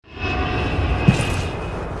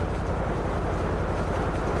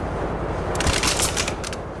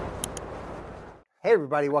Hey,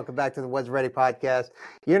 everybody. Welcome back to the Was Ready podcast.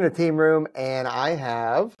 You're in the team room, and I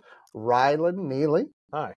have Rylan, Neely.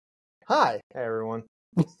 Hi. Hi. Hey, everyone.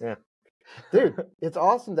 Yeah. Dude, it's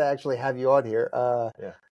awesome to actually have you on here.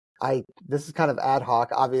 Yeah. This is kind of ad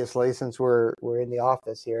hoc, obviously, since we're in the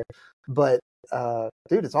office here. But,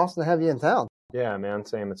 dude, it's awesome to have you in town. Yeah, man.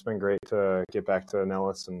 Same. It's been great to get back to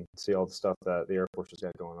Nellis and see all the stuff that the Air Force has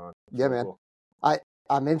got going on. Yeah, man. Cool.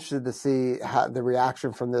 I'm interested to see the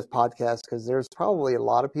reaction from this podcast, because there's probably a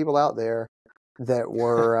lot of people out there that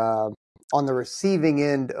were on the receiving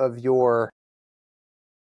end of your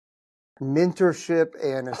mentorship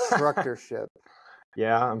and instructorship.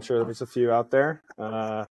 Yeah, I'm sure there's a few out there.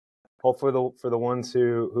 Hopefully for the ones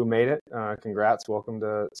who made it, congrats. Welcome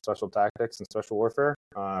to Special Tactics and Special Warfare.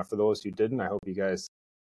 For those who didn't, I hope you guys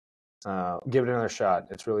give it another shot.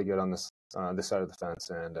 It's really good on this side of the fence,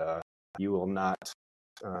 and you will not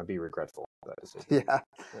be regretful. That is it. Yeah.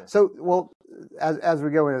 So, well, as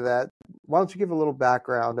we go into that, why don't you give a little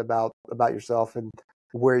background about yourself and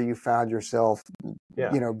where you found yourself,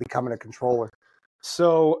 becoming a controller?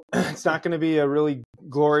 So it's not going to be a really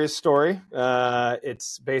glorious story.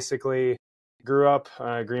 It's basically grew up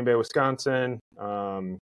Green Bay, Wisconsin,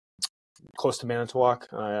 close to Manitowoc.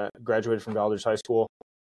 Graduated from Valdez High School.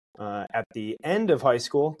 At the end of high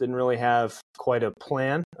school, didn't really have quite a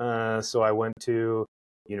plan. So I went to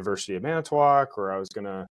University of Manitowoc, where I was going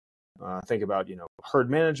to think about, herd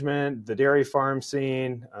management, the dairy farm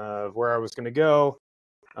scene, where I was going to go.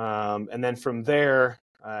 And then from there,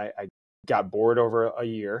 I got bored over a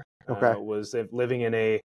year. Okay. Was living in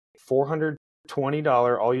a $420,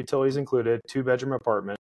 all utilities included, 2-bedroom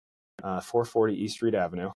apartment, 440 East Street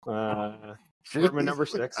Avenue, apartment number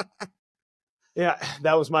 6. Yeah,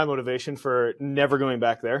 that was my motivation for never going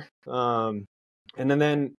back there. And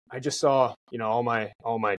then I just saw, all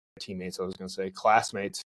my teammates, I was going to say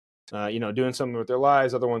classmates, doing something with their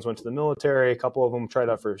lives. Other ones went to the military. A couple of them tried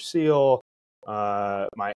out for SEAL.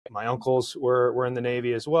 My uncles were in the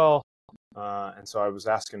Navy as well. And so I was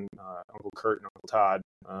asking Uncle Kurt and Uncle Todd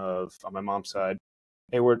on my mom's side,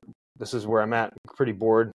 hey, this is where I'm at. I'm pretty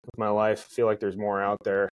bored with my life. I feel like there's more out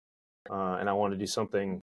there. And I want to do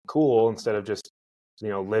something cool instead of just,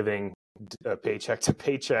 living paycheck to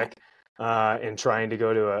paycheck and trying to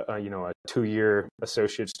go to a 2-year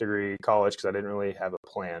associate's degree college, because I didn't really have a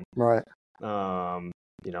plan. Right.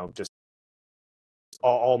 Just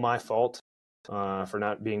all my fault for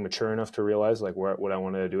not being mature enough to realize what I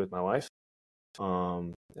wanted to do with my life.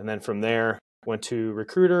 And then from there, went to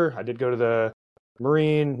recruiter. I did go to the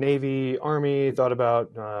Marine, Navy, Army, thought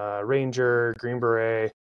about Ranger, Green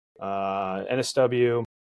Beret, NSW.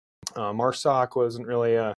 MARSOC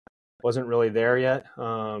wasn't really there yet.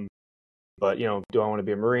 But, do I want to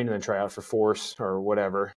be a Marine and then try out for Force or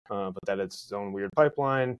whatever? But that is its own weird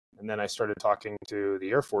pipeline. And then I started talking to the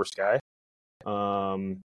Air Force guy.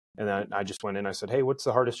 And then I just went in. I said, hey, what's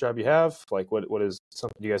the hardest job you have? Like, what is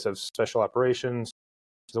something? Do you guys have special operations?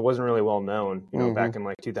 Because it wasn't really well known, back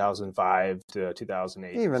in 2005 to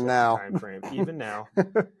 2008. Even now. Time frame. Even now.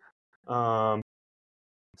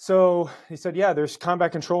 So he said, yeah, there's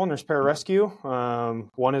combat control and there's pararescue.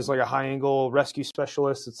 One is like a high angle rescue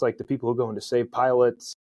specialist. It's like the people who go in to save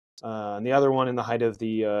pilots. And the other one in the height of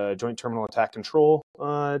the Joint Terminal Attack Control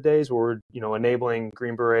days, where we're, enabling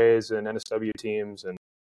Green Berets and NSW teams. And,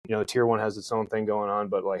 Tier 1 has its own thing going on.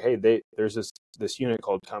 But there's this unit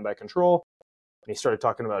called Combat Control. And he started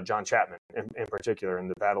talking about John Chapman in particular in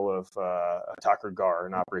the Battle of Takur Gar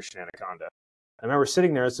and Operation Anaconda. I remember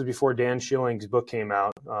sitting there, this was before Dan Schilling's book came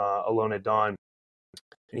out, Alone at Dawn. And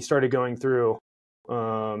he started going through,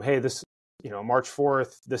 hey, this, March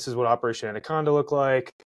 4th, this is what Operation Anaconda looked like.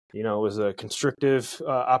 It was a constrictive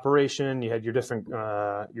operation. You had your different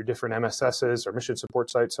MSSs, or mission support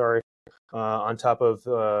sites, on top of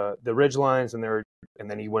the ridge lines. And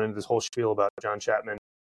then he went into this whole spiel about John Chapman,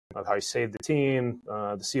 of how he saved the team.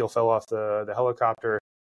 The SEAL fell off the helicopter.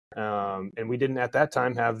 And we didn't at that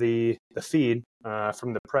time have the feed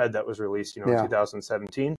from the Pred that was released, in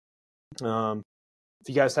 2017. If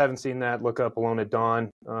you guys haven't seen that, look up Alone at Dawn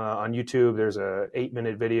on YouTube. There's a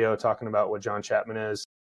 8-minute video talking about what John Chapman is.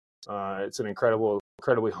 It's an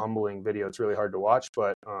incredibly humbling video. It's really hard to watch,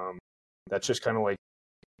 but that's just kind of like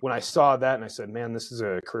when I saw that and I said, man, this is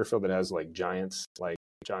a career field that has like giants like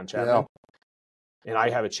John Chapman. Yeah. And I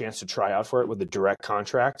have a chance to try out for it with a direct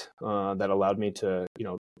contract that allowed me to,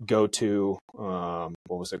 go to, what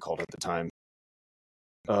was it called at the time?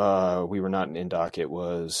 We were not an INDOC. It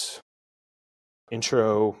was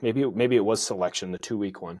intro. Maybe it was selection, the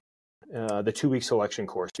 2-week one. The 2-week selection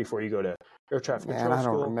course before you go to air traffic control school. I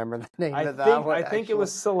don't remember the name of that one. I think it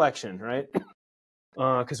was selection, right?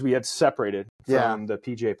 because we had separated Yeah. from the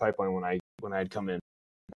PGA pipeline when I had come in.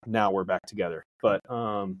 Now we're back together. But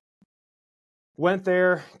went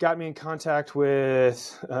there, got me in contact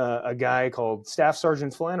with a guy called Staff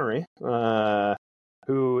Sergeant Flannery,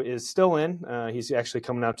 who is still in. He's actually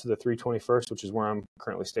coming out to the 321st, which is where I'm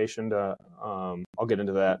currently stationed. I'll get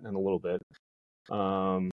into that in a little bit.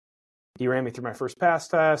 He ran me through my first pass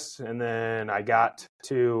test, and then I got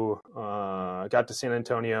to San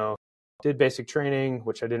Antonio, did basic training,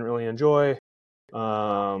 which I didn't really enjoy.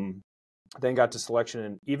 Then got to selection,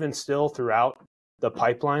 and even still throughout the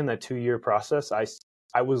pipeline, that 2-year process,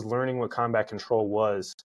 I was learning what combat control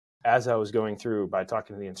was as I was going through by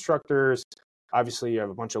talking to the instructors. Obviously, you have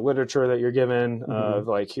a bunch of literature that you're given of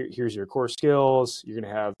like, here's your core skills. You're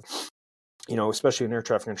going to have, especially in air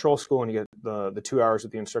traffic control school, and you get the 2 hours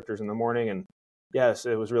with the instructors in the morning. And yes,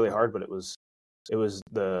 it was really hard, but it was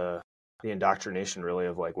the indoctrination really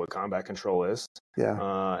of like what combat control is.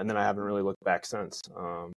 Yeah. And then I haven't really looked back since.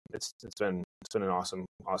 It's been an awesome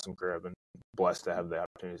career. I've been blessed to have the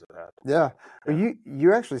opportunities I've had. Yeah. Well,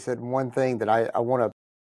 you actually said one thing that I want to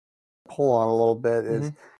pull on a little bit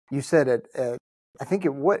is you said at I think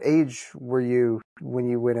at what age were you when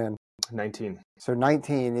you went in? 19. So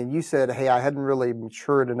 19, and you said, hey, I hadn't really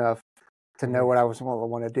matured enough to know what I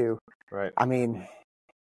want to do. Right. I mean,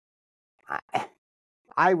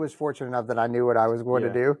 I was fortunate enough that I knew what I was going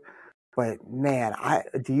to do, but man,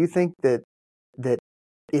 do you think that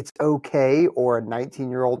it's okay, or a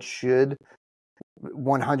 19-year-old should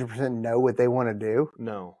 100% know what they want to do?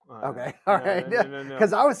 No. Okay. All right. No.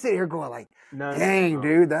 Because I was sitting here going like, dang,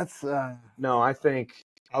 dude, that's... No, I think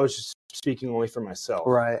I was just speaking only for myself.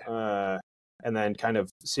 Right. And then kind of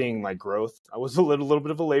seeing my growth. I was a little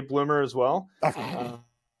bit of a late bloomer as well.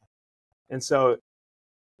 And so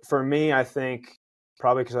for me, I think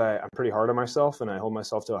probably because I'm pretty hard on myself and I hold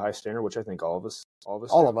myself to a high standard, which I think all of us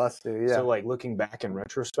do. Yeah. So like looking back in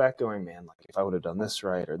retrospect, going, man, like if I would have done this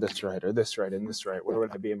right, or this right, or this right, and this right, where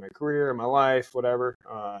would I be in my career, in my life, whatever.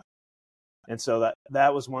 And so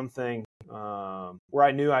that was one thing where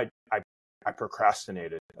I knew I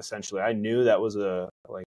procrastinated. Essentially, I knew that was an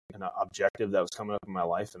objective that was coming up in my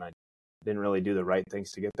life, and I didn't really do the right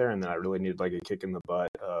things to get there. And then I really needed like a kick in the butt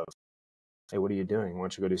of, hey, what are you doing? Why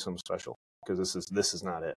don't you go do something special? Because this is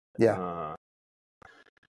not it. Yeah.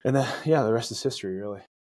 And then the rest is history, really.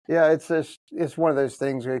 Yeah, it's one of those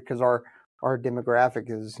things because our demographic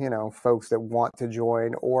is folks that want to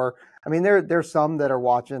join, or I mean there's some that are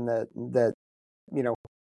watching that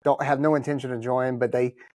don't have no intention to join, but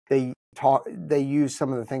they use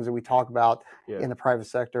some of the things that we talk about in the private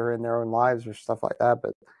sector in their own lives or stuff like that.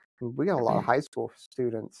 But we got a lot of high school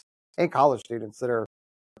students and college students that are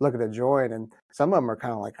looking to join, and some of them are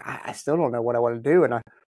kind of like, I still don't know what I want to do, and I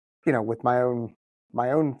with my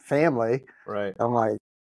own family, right, I'm like,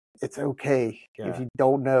 it's okay if you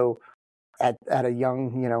don't know at a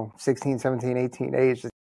young 16, 17, 18 age,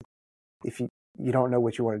 if you don't know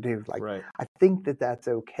what you want to do. Like, right. I think that's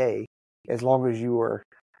okay as long as you are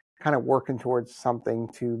kind of working towards something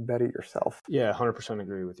to better yourself. Yeah, 100%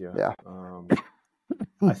 agree with you. Yeah.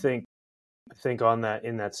 I think on that,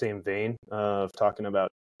 in that same vein of talking about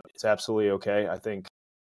it's absolutely okay. I think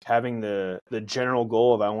having the general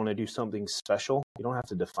goal of I want to do something special, you don't have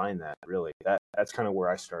to define that really. That's kind of where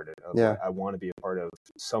I started. I want to be a part of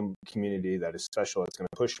some community that is special. That's going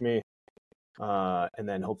to push me. And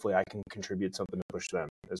then hopefully I can contribute something to push them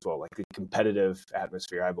as well. Like the competitive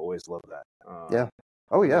atmosphere, I've always loved that. Yeah.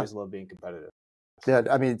 Oh yeah. I always love being competitive. Yeah.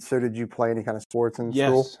 I mean, so did you play any kind of sports in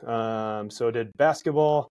school? Yes. So I did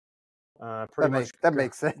basketball. That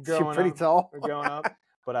makes sense. You're pretty tall. Growing up,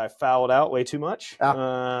 but I fouled out way too much.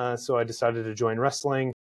 So I decided to join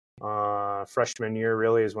wrestling. Freshman year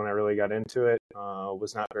really is when I really got into it.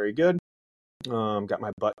 Was not very good. Got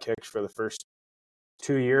my butt kicked for the first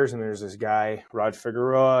 2 years, and there's this guy, Rod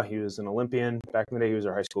Figueroa. He was an Olympian back in the day. He was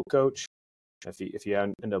our high school coach. If you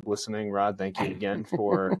end up listening, Rod, thank you again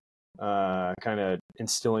for kind of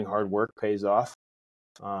instilling hard work pays off.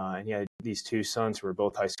 And he had these two sons who were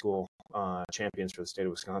both high school champions for the state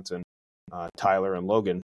of Wisconsin, Tyler and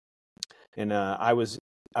Logan. And I was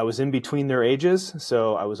in between their ages,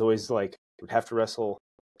 so I was always like, would have to wrestle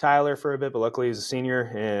Tyler for a bit, but luckily he was a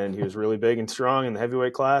senior and he was really big and strong in the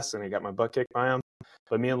heavyweight class, and I got my butt kicked by him.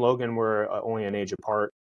 But me and Logan were only an age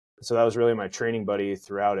apart, so that was really my training buddy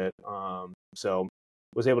throughout it. So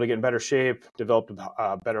was able to get in better shape, developed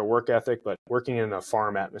a better work ethic, but working in a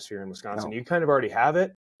farm atmosphere in Wisconsin, you kind of already have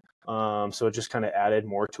it. So it just kind of added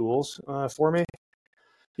more tools for me.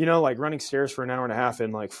 Like running stairs for an hour and a half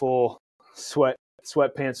in like full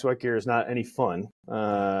sweatpants, sweat gear is not any fun.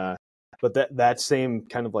 But that same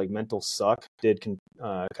kind of like mental suck did kind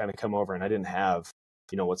of come over, and I didn't have,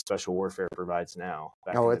 what special warfare provides now.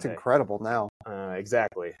 Oh, it's incredible now.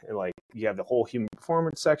 Exactly. Like you have the whole human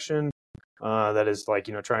performance section that is like,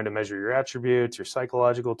 trying to measure your attributes, your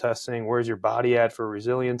psychological testing, where's your body at for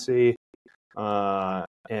resiliency, and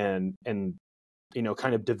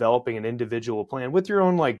kind of developing an individual plan with your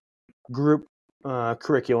own like group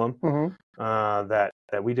curriculum that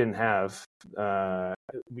we didn't have,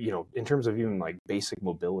 in terms of even like basic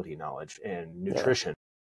mobility knowledge and nutrition.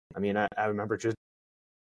 I mean, I remember just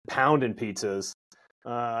pounding pizzas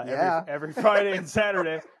every Friday and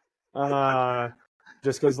Saturday,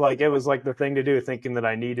 just because like it was like the thing to do, thinking that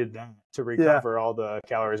I needed that to recover all the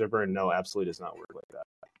calories I burned. No, absolutely does not work like that.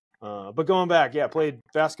 But going back, played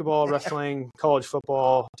basketball, wrestling, college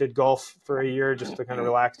football, did golf for a year just to kind of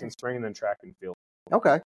relax in spring, and then track and field.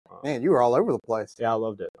 Okay, man, you were all over the place. Yeah, I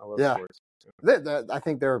loved it. I love sports. I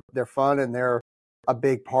think they're fun, and they're a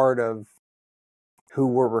big part of who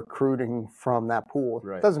we're recruiting from that pool.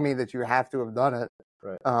 Right. Doesn't mean that you have to have done it.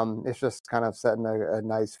 Right. It's just kind of setting a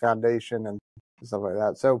nice foundation and stuff like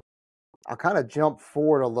that. So I'll kind of jump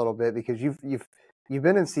forward a little bit because you've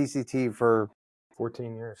been in CCT for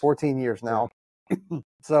 14 years. 14 years now. Yeah.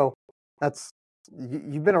 So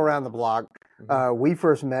you've been around the block. Mm-hmm. We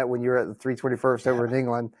first met when you were at the 321st over in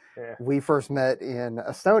England. Yeah. We first met in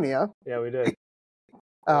Estonia. Yeah, we did.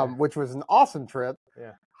 Which was an awesome trip.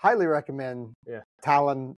 Yeah. Highly recommend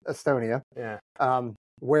Tallinn, Estonia. Yeah.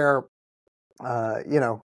 Where,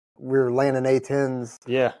 we were landing A-10s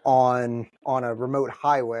on a remote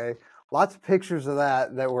highway. Lots of pictures of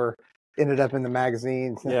that were ended up in the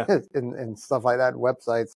magazines and stuff like that,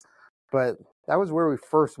 websites. But that was where we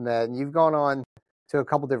first met. And you've gone on to a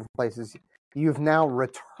couple different places. You've now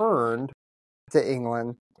returned to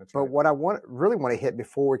England. That's right. But what I really want to hit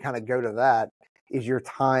before we kind of go to that is your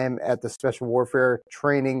time at the Special Warfare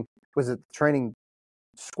training. Was it training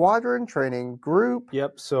squadron, training group?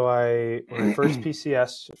 Yep. So when I first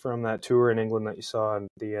PCS from that tour in England that you saw at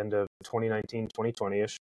the end of 2019,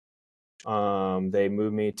 2020-ish, they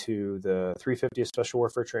moved me to the 350th Special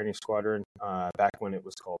Warfare Training Squadron back when it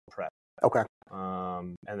was called PrEP. Okay.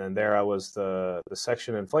 And then there I was the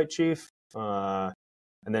section and flight chief.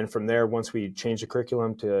 And then from there, once we changed the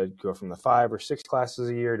curriculum to go from the 5 or 6 classes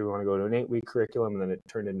a year, do we want to go to an 8-week curriculum? And then it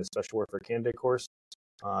turned into Special Warfare Candidate course.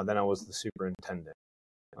 Then I was the superintendent.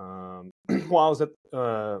 While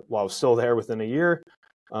I was still there within a year,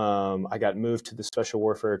 I got moved to the Special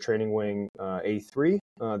Warfare Training Wing A3,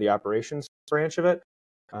 the operations branch of it.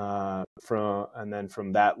 And then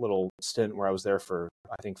from that little stint where I was there for,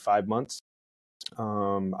 I think, 5 months,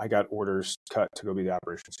 I got orders cut to go be the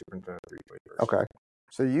operations superintendent at 321st. Okay.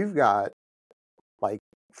 So you've got, like,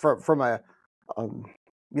 from a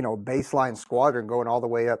baseline squadron going all the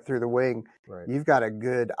way up through the wing, right. You've got a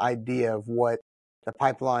good idea of what the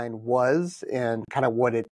pipeline was and kind of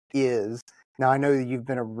what it is. Now, I know that you've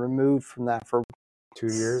been removed from that for 2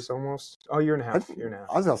 years almost. Oh, year and a half.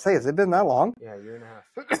 I was going to say, has it been that long? Yeah, year and a half.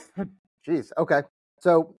 Jeez. Okay.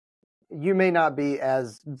 So you may not be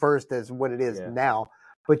as versed as what it is now,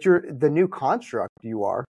 but the new construct you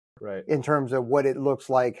are. Right. In terms of what it looks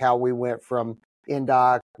like, how we went from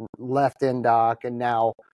NDOC, left NDOC, and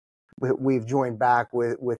now we've joined back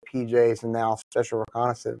with PJs and now Special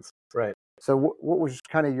Reconnaissance. Right. So what was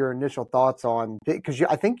kind of your initial thoughts on, because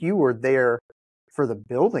I think you were there for the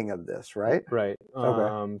building of this, right? Right.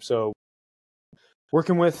 Okay. So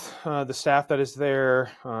working with the staff that is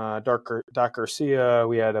there, Doc Garcia,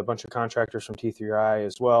 we had a bunch of contractors from T3I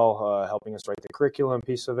as well, helping us write the curriculum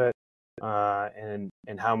piece of it. And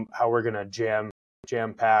how we're gonna jam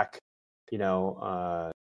pack,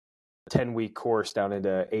 10-week course down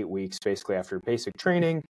into 8 weeks, basically after basic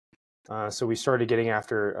training. So we started getting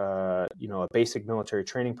after a basic military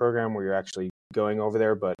training program where you're actually going over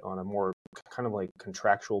there, but on a more kind of like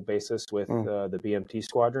contractual basis with the BMT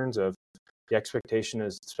squadrons. Of the expectation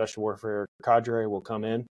is Special Warfare cadre will come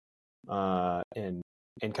in and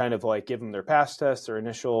kind of like give them their pass tests, their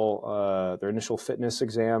initial fitness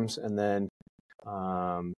exams, and then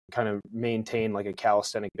kind of maintain like a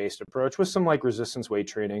calisthenic based approach with some like resistance weight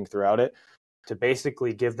training throughout it to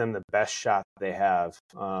basically give them the best shot they have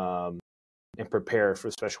and prepare for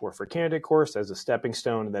the Special Warfare Candidate course as a stepping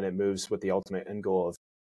stone. And then it moves with the ultimate end goal of,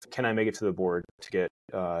 can I make it to the board to get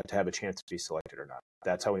to have a chance to be selected or not?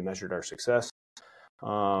 That's how we measured our success.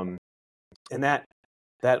 And that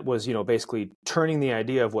was, basically turning the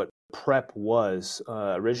idea of what prep was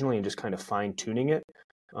originally and just kind of fine tuning it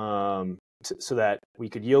so that we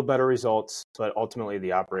could yield better results, but ultimately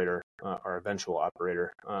the operator, our eventual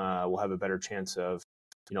operator, will have a better chance of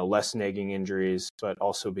less nagging injuries, but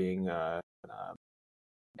also being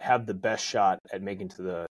have the best shot at making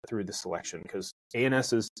through the selection, because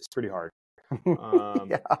ANS is pretty hard.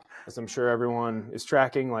 Yeah. As I'm sure everyone is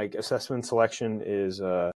tracking, like assessment selection is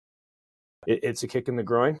it's a kick in the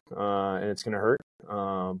groin, and it's going to hurt.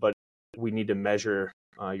 But we need to measure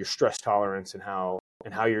your stress tolerance and how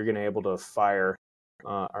you're going to be able to fire.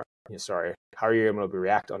 How are you able to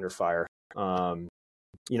react under fire?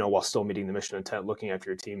 While still meeting the mission intent, looking after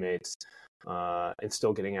your teammates, and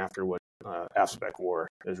still getting after what AFSPEC war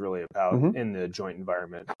is really about in the joint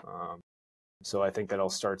environment. So I think that all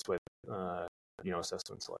starts with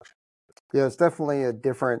assessment selection. Yeah, it's definitely a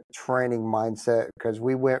different training mindset, because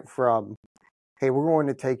we went from, hey, we're going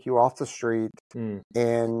to take you off the street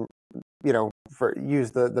and,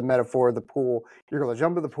 use the metaphor of the pool. You're going to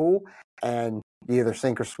jump in the pool and you either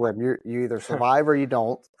sink or swim. You either survive or you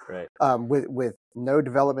don't. Right. With no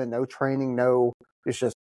development, no training, it's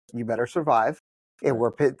just, you better survive. And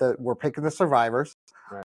we're picking the survivors.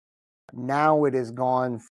 Right. Now it has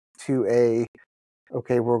gone to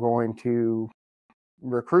okay, we're going to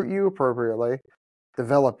recruit you appropriately,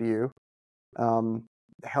 develop you,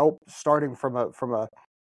 help starting from a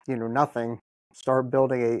nothing, start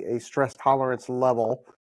building a stress tolerance level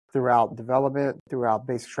throughout development, throughout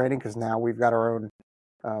basic training, because now we've got our own.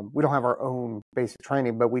 We don't have our own basic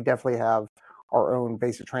training, but we definitely have our own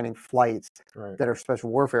basic training flights that are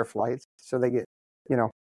special warfare flights. So they get,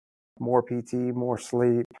 more PT, more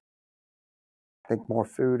sleep, I think more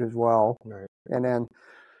food as well. Right. And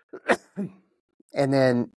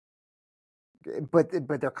then, but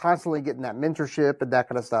they're constantly getting that mentorship and that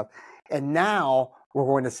kind of stuff. And now we're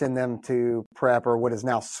going to send them to prep, or what is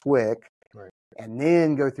now SWIC, and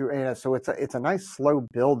then go through ANS. So it's a nice slow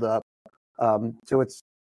buildup. So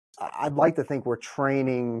I'd like to think we're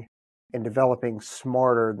training and developing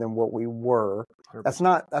smarter than what we were. 100%.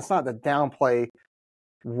 That's not to downplay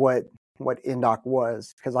what NDOC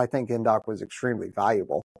was, because I think NDOC was extremely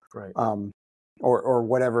valuable. Right. Or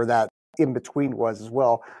whatever that in between was as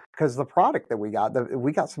well, because the product that we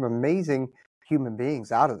got some amazing human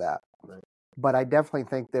beings out of that. Right. But I definitely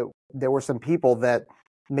think that there were some people that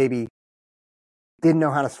maybe didn't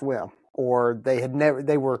know how to swim, or they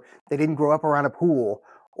didn't grow up around a pool,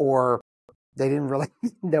 or they didn't really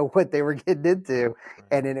know what they were getting into. Right.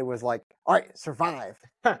 And then it was like, all right, survive.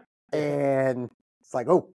 And it's like,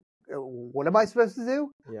 oh, what am I supposed to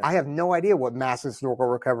do? Yeah. I have no idea what massive snorkel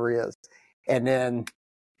recovery is. And then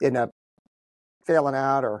end up failing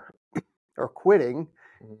out or quitting.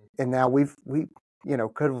 And now we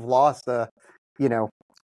could have lost the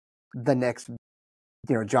next,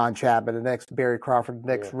 John Chapman, the next Barry Crawford, the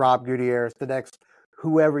next Rob Gutierrez, the next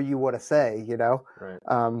whoever you want to say, Right.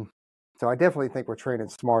 So I definitely think we're training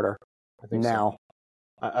smarter now.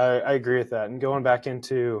 So. I agree with that. And going back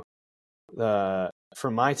into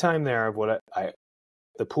from my time there, of what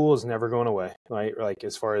the pool is never going away, right? Like,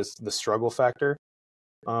 as far as the struggle factor.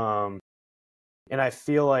 And I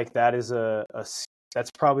feel like that is that's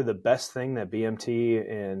probably the best thing that BMT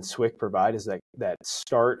and SWIC provide, is that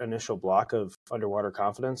start initial block of underwater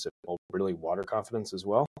confidence, well, really water confidence as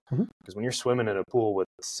well. Because when you're swimming in a pool with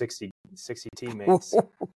 60 teammates,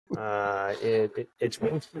 it's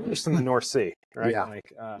worse than the North Sea, right? Yeah.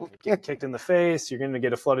 Like, get kicked in the face, you're going to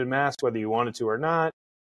get a flooded mask whether you wanted to or not.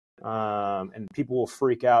 And people will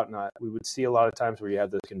freak out. And we would see a lot of times where you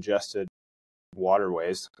have the congested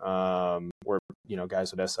waterways, where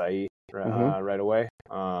guys would SIE right away,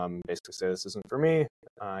 basically say, this isn't for me,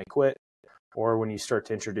 I quit. Or when you start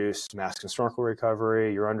to introduce mask and snorkel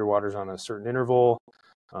recovery, your underwater's on a certain interval,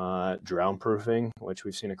 drown proofing, which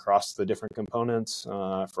we've seen across the different components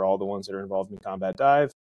for all the ones that are involved in combat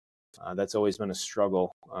dive. That's always been a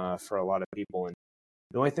struggle for a lot of people. And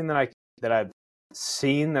the only thing that I've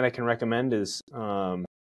seen that I can recommend is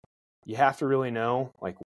you have to really know,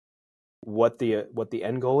 like, what the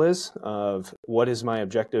end goal is of what is my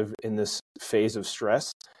objective in this phase of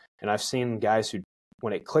stress. And I've seen guys who,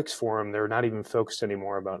 when it clicks for them, they're not even focused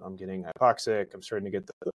anymore about, I'm getting hypoxic, I'm starting to get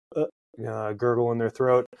the gurgle in their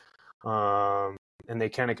throat, and they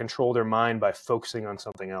kind of control their mind by focusing on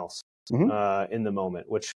something else in the moment,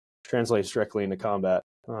 which translates directly into combat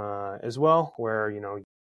as well, where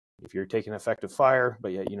if you're taking effective fire,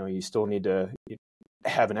 but yet you still need to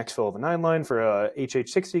have an exfil of a 9-line for a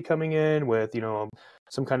HH60 coming in with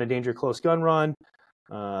some kind of danger close gun run,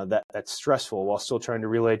 that's stressful, while still trying to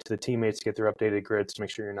relay to the teammates to get their updated grids to make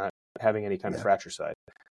sure you're not having any kind of fratricide.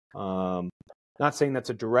 Not saying that's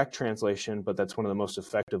a direct translation, but that's one of the most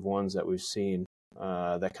effective ones that we've seen,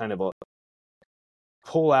 that kind of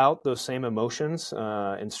pull out those same emotions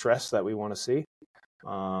and stress that we want to see.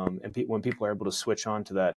 And when people are able to switch on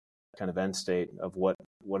to that kind of end state of what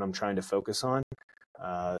I'm trying to focus on,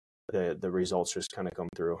 the results just kind of come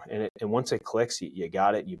through. And once it clicks, you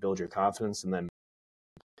got it, you build your confidence. And then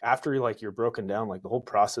after you're broken down, like the whole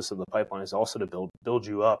process of the pipeline is also to build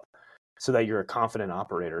you up so that you're a confident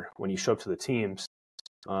operator when you show up to the teams,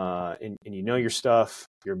 and you know your stuff,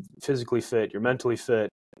 you're physically fit, you're mentally fit,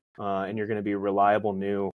 and you're going to be a reliable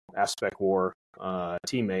new aspect war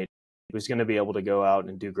teammate who's going to be able to go out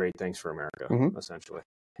and do great things for America, essentially.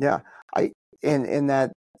 Yeah, and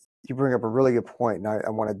that you bring up a really good point, and I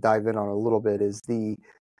want to dive in on a little bit, is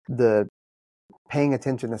the paying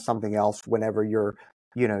attention to something else whenever you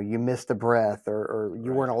missed a breath or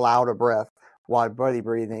you weren't allowed a breath while buddy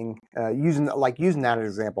breathing, using that as an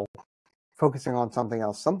example, focusing on something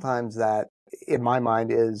else. Sometimes that, in my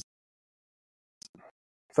mind, is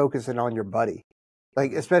focusing on your buddy.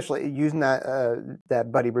 Like, especially using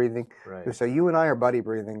that buddy breathing. Right. So you and I are buddy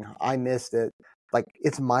breathing. I missed it. Like,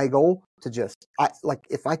 it's my goal to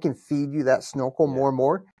if I can feed you that snorkel more and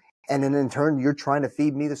more, and then in turn you're trying to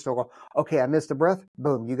feed me the snorkel. Okay, I missed a breath.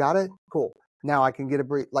 Boom, you got it. Cool. Now I can get a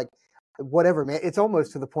breathe. Like, whatever, man. It's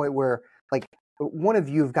almost to the point where like one of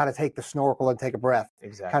you have got to take the snorkel and take a breath,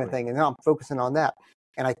 kind of thing. And now I'm focusing on that.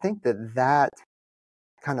 And I think that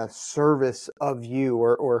kind of service of you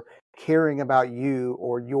or caring about you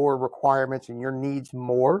or your requirements and your needs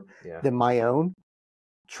more than my own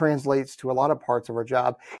translates to a lot of parts of our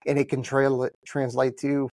job. And it can translate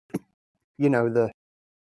to, the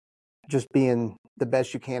just being the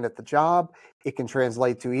best you can at the job. It can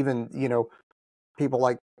translate to even, people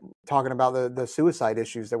like talking about the suicide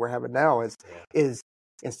issues that we're having now is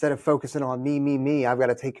instead of focusing on me, I've got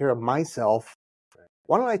to take care of myself.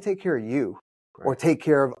 Why don't I take care of you or take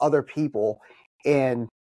care of other people? And,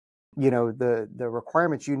 the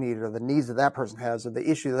requirements you need or the needs that that person has or the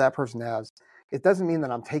issue that person has, it doesn't mean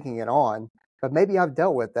that I'm taking it on, but maybe I've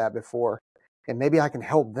dealt with that before and maybe I can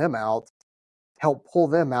help pull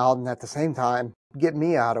them out. And at the same time, get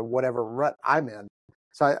me out of whatever rut I'm in.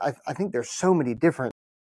 So I think there's so many different,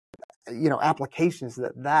 applications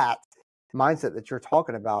that mindset that you're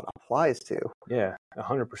talking about applies to. Yeah,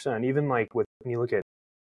 100%. Even like when you look at,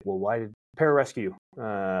 why did pararescue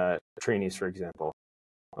trainees, for example,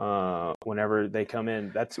 whenever they come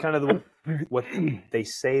in, that's kind of what they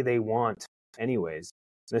say they want anyways.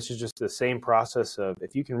 This is just the same process of,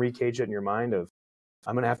 if you can recage it in your mind of,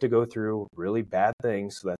 I'm going to have to go through really bad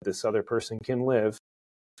things so that this other person can live.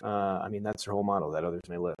 That's their whole model, that others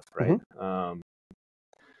may live, right?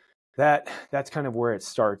 That's kind of where it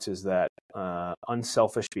starts, is that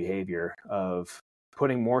unselfish behavior of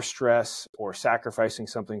putting more stress or sacrificing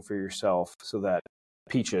something for yourself so that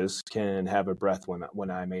Peaches can have a breath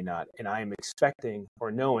when I may not. And I am expecting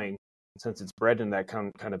or knowing, since it's bred in that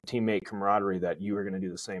kind of teammate camaraderie, that you are going to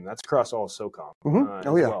do the same. That's across all SOCOM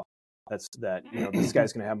as well. That's that, this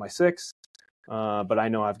guy's going to have my 6, but I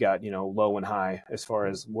know I've got, low and high as far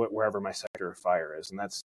as wherever my sector of fire is. And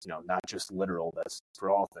that's, not just literal, that's for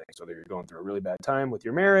all things. Whether you're going through a really bad time with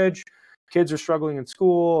your marriage, kids are struggling in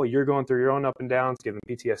school, you're going through your own up and downs, given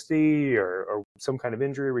PTSD or some kind of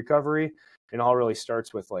injury recovery. It all really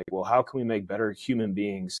starts with how can we make better human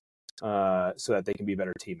beings so that they can be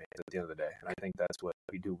better teammates at the end of the day? And I think that's what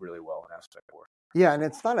we do really well in Aspect War. Yeah, and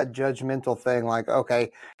it's not a judgmental thing like,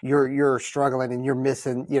 okay, you're struggling and you're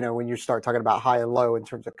missing, when you start talking about high and low in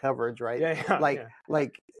terms of coverage, right?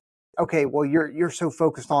 Like, okay, well, you're so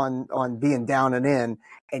focused on being down and in,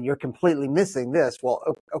 and you're completely missing this. Well,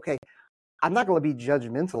 okay, I'm not going to be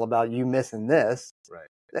judgmental about you missing this, right?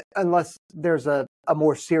 Unless there's a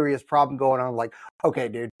more serious problem going on. Like, okay,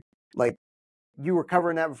 dude, like you were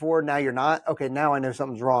covering that before, now you're not. Okay, now I know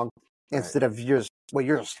something's wrong. Instead of you're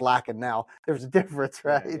just slacking now. There's a difference,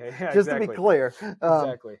 right? Yeah, just exactly. to be clear.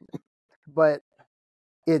 Exactly. But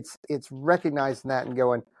it's recognizing that and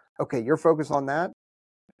going, okay, you're focused on that.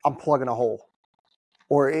 I'm plugging a hole.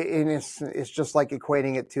 And it's just like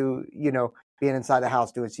equating it to, being inside the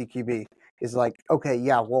house doing CQB. Is like, okay,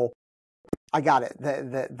 yeah, well, I got it.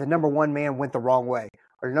 The number 1 man went the wrong way,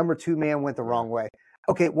 or the number 2 man went the wrong way.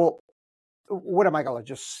 Okay, well, what am I going to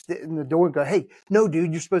just sit in the door and go, hey, no,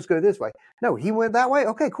 dude, you're supposed to go this way? No, he went that way.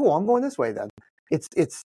 Okay, cool. I'm going this way then. It's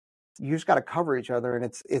you just got to cover each other,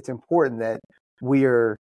 and it's important that we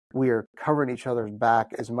are covering each other's back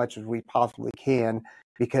as much as we possibly can,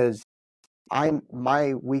 because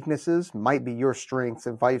my weaknesses might be your strengths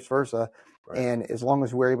and vice versa. Right. And as long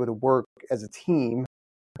as we're able to work as a team,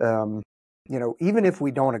 even if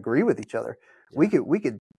we don't agree with each other, we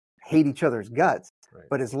could hate each other's guts. Right.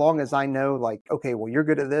 But as long as I know, like, okay, well, you're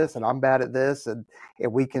good at this and I'm bad at this, and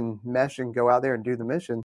we can mesh and go out there and do the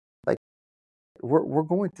mission, like, we're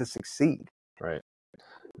going to succeed. Right.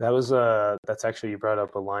 That was that's actually, you brought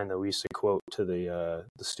up a line that we used to quote to the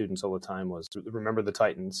students all the time was, remember the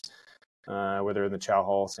Titans, where they're in the chow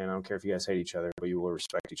hall saying, I don't care if you guys hate each other, but you will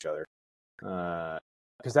respect each other.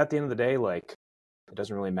 Because at the end of the day, like, it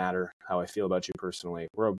doesn't really matter how I feel about you personally.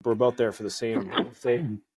 We're both there for the same.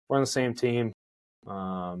 We're on the same team,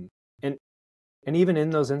 and even in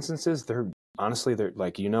those instances, they're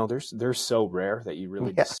like, they're so rare that you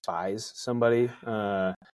really despise somebody,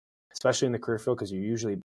 especially in the career field, because you're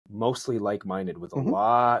usually mostly like-minded with a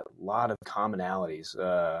lot of commonalities,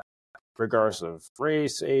 regardless of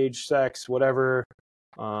race, age, sex, whatever.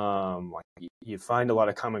 Like you find a lot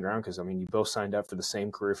of common ground because, I mean, you both signed up for the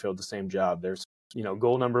same career field, the same job. There's,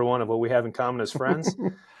 goal number one of what we have in common as friends,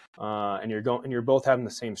 and you're both having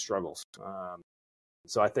the same struggles.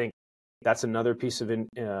 So I think that's another piece of in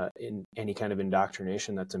any kind of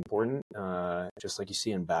indoctrination that's important. Just like you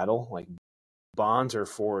see in battle, like bonds are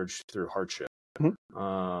forged through hardship,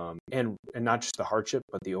 and not just the hardship,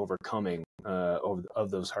 but the overcoming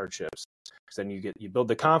of those hardships. Because then you build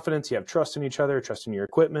the confidence, you have trust in each other, trust in your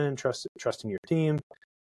equipment, trust in your team,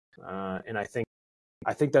 and I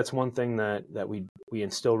think that's one thing that we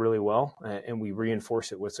instill really well, and we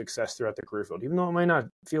reinforce it with success throughout the career field. Even though it might not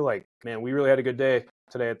feel like, man, we really had a good day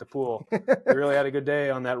today at the pool. We really had a good day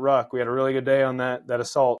on that ruck. We had a really good day on that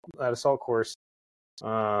assault course.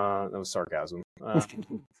 That was sarcasm. I was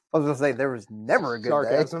gonna say there was never a good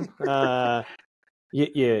sarcasm.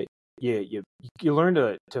 You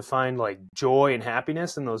learn to find like joy and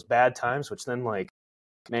happiness in those bad times, which then, like,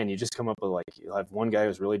 man, you just come up with, like, you'll have one guy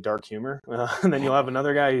who's really dark humor, and then you'll have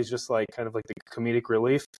another guy who's just like kind of like the comedic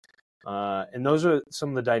relief. And those are some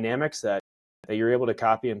of the dynamics that you're able to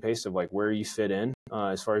copy and paste of, like, where you fit in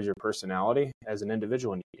as far as your personality as an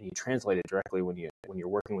individual, and you translate it directly when you're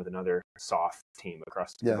working with another soft team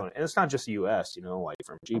across the component. And it's not just the U.S., like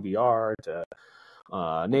from GBR to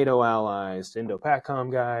NATO allies to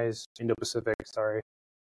Indo-PACOM guys, Indo-Pacific, sorry.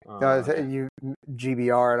 You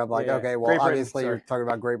GBR, and I'm like, okay, well, Great obviously Britain, you're talking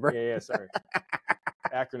about Great Britain. Yeah, sorry.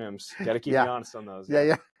 Acronyms. Got to keep me honest on those.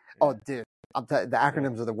 Yeah. Oh, dude, the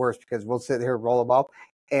acronyms are the worst because we'll sit here and roll them up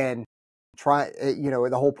and try. The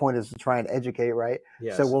whole point is to try and educate, right?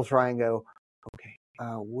 Yes. So we'll try and go, okay,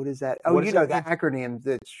 what is that? Oh, the acronym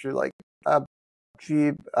that you're like,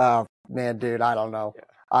 man, dude, I don't know. Yeah.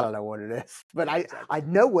 I don't know what it is, but I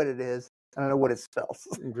know what it is. I don't know what it spells.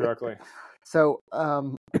 Exactly. So,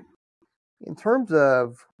 in terms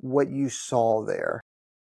of what you saw there,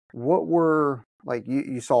 what were, like,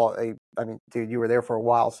 you saw dude, you were there for a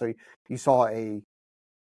while, so you saw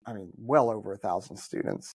well over 1,000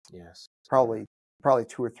 students. Yes. Probably 2,000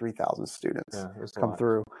 or 3,000 students come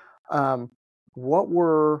through. What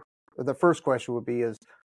were, the first question would be,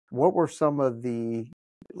 what were some of the,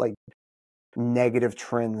 like, negative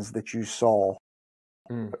trends that you saw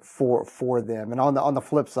for them? And on the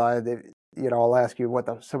flip side, I'll ask you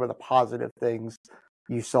what some of the positive things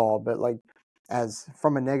you saw, but, like, as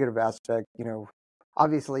from a negative aspect,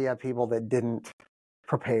 obviously you have people that didn't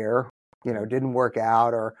prepare, didn't work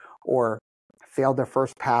out or failed their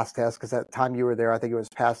first pass test, because at the time you were there, I think it was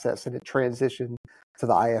pass test, and it transitioned to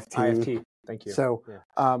the IFT. IFT, thank you. So,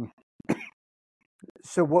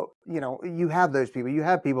 so what, you have those people. You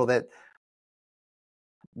have people that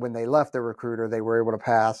when they left the recruiter, they were able to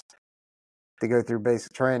pass. They go through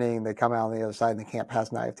basic training, they come out on the other side, and they can't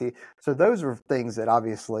pass an IFT. So those are things that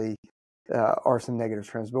obviously are some negative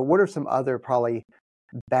trends. But what are some other probably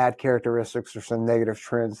bad characteristics or some negative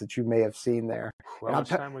trends that you may have seen there? Well, how much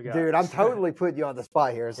time we got? Dude, I'm totally putting you on the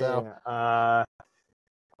spot here. So, I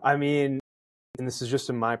mean, and this is just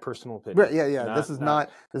in my personal opinion. Yeah. This is not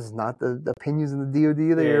the opinions of the DoD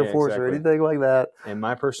or the Air Force or anything like that. In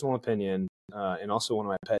my personal opinion, and also one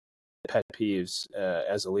of my pet peeves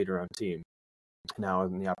as a leader on team, now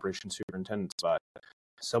in the operations superintendent spot,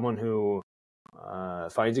 someone who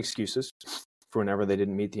finds excuses for whenever they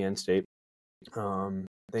didn't meet the end state.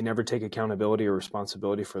 They never take accountability or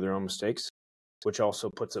responsibility for their own mistakes, which also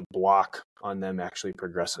puts a block on them actually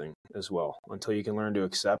progressing as well. Until you can learn to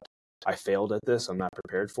accept, I failed at this, I'm not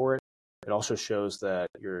prepared for it. It also shows that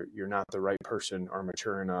you're not the right person or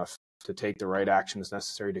mature enough to take the right actions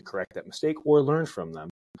necessary to correct that mistake or learn from them.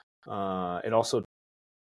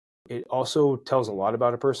 It also tells a lot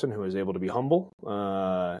about a person who is able to be humble,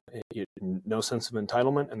 no sense of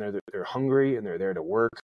entitlement, and they're hungry and they're there to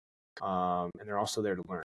work, and they're also there to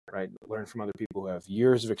learn, right? Learn from other people who have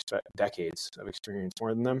decades of experience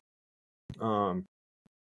more than them.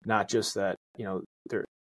 Not just that,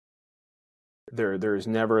 there's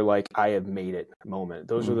never like I have made it moment.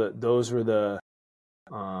 Those are the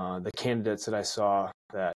the candidates that I saw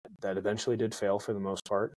that eventually did fail for the most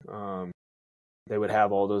part. They would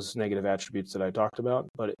have all those negative attributes that I talked about,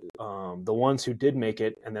 but the ones who did make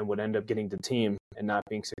it and then would end up getting the team and not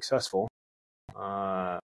being successful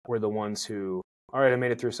were the ones who, all right, I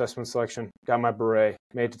made it through assessment selection, got my beret,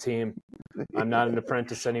 made the team. I'm not an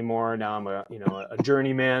apprentice anymore. Now I'm a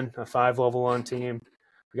journeyman, a 5-level on team.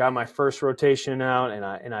 I got my first rotation out,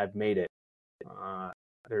 and I've made it.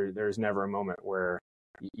 There's never a moment where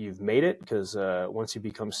you've made it, because once you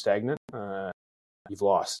become stagnant, you've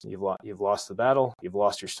lost. You've lost the battle. You've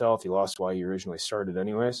lost yourself. You lost why you originally started,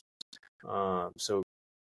 anyways. So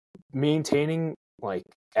maintaining like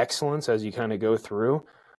excellence as you kind of go through,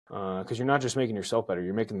 because you're not just making yourself better,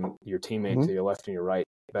 you're making your teammates to your left and your right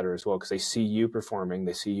better as well, because they see you performing,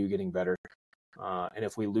 they see you getting better. And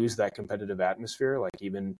if we lose that competitive atmosphere, like,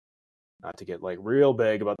 even not to get like real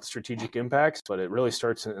big about the strategic impacts, but it really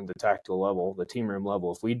starts in the tactical level, the team room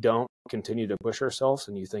level. If we don't continue to push ourselves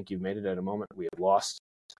and you think you've made it at a moment, we have lost.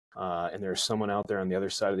 And there's someone out there on the other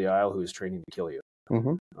side of the aisle who's training to kill you.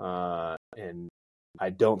 And I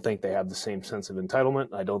don't think they have the same sense of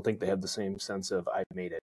entitlement. I don't think they have the same sense of I've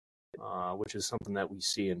made it, which is something that we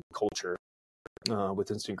see in culture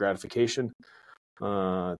with instant gratification,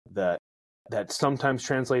 that sometimes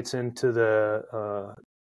translates into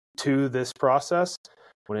to this process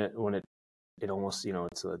when it almost,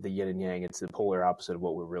 it's the yin and yang. It's the polar opposite of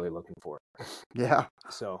what we're really looking for. Yeah.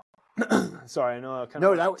 So, sorry, I know I kind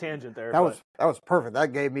of a tangent there. That was perfect.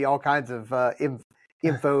 That gave me all kinds of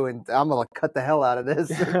info, and I'm gonna cut the hell out of this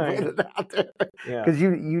and put it out there. Yeah. Because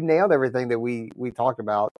you nailed everything that we talked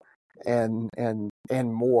about, and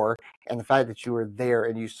more, and the fact that you were there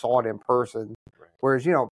and you saw it in person. Right. Whereas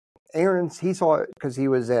Aaron's, he saw it because he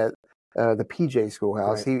was at the PJ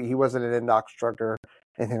schoolhouse. Right. He wasn't an in-doc instructor,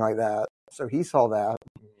 anything like that. So he saw that.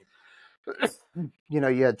 You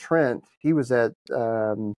had Trent. He was at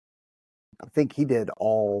I think he did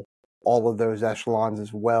all of those echelons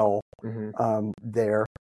as well there.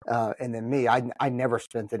 And then me, I never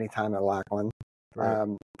spent any time at Lackland. Right.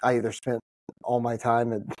 I either spent all my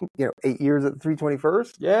time at 8 years at the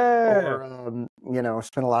 321st, or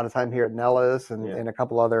spent a lot of time here at Nellis and a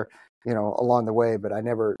couple other along the way, but I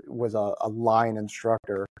never was a line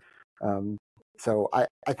instructor. So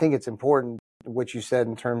I think it's important what you said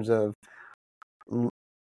in terms of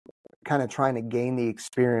kind of trying to gain the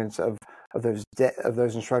experience of those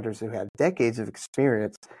instructors who have decades of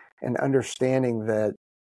experience, and understanding that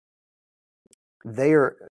they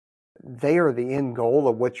are the end goal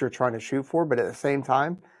of what you're trying to shoot for, but at the same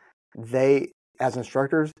time, they, as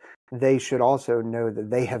instructors, they should also know that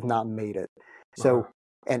they have not made it. So,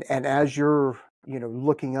 and as you're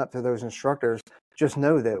looking up to those instructors, just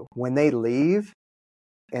know that when they leave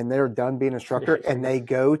and they're done being an instructor and they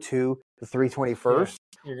go to the 321st,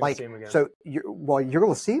 you're gonna see them again. So you're going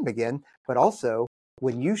to see them again, but also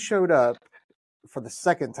when you showed up for the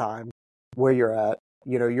second time where you're at,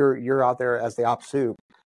 you're out there as the op soup.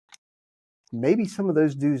 Maybe some of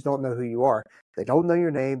those dudes don't know who you are. They don't know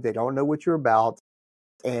your name. They don't know what you're about.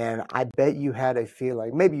 And I bet you had a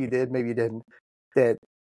feeling, maybe you did, maybe you didn't, that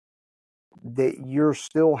you're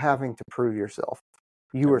still having to prove yourself.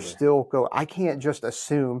 You are still I can't just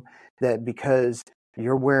assume that because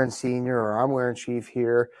you're wearing senior or I'm wearing chief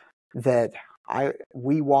here, that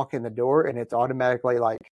we walk in the door and it's automatically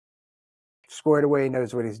like squared away,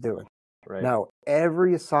 knows what he's doing. Right. No,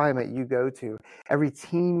 every assignment you go to, every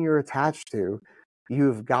team you're attached to,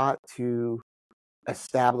 you've got to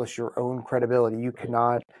establish your own credibility. You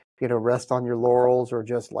cannot, rest on your laurels or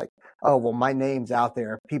just like, oh, well, my name's out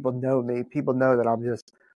there. People know me. People know that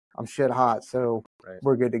I'm shit hot. So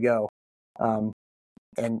we're good to go.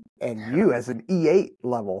 And you as an E8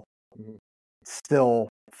 level still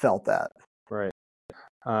felt that. Right.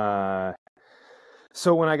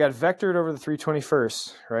 So when I got vectored over the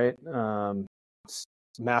 321st, right,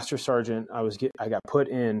 Master Sergeant, I got put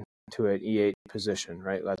in to an E8 position,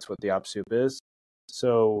 right? That's what the op soup is.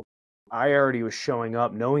 So I already was showing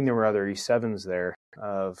up knowing there were other E7s there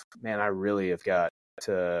of, man, I really have got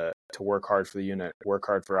to work hard for the unit, work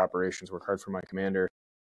hard for operations, work hard for my commander,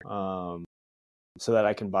 so that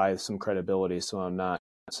I can buy some credibility. So I'm not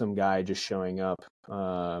some guy just showing up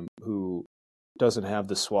who doesn't have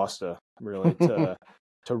the swasta really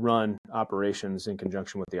to run operations in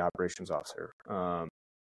conjunction with the operations officer.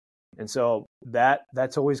 And so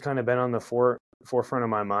that's always kind of been on the forefront of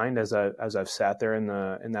my mind as I've sat there in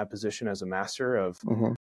that position as a master of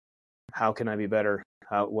how can I be better?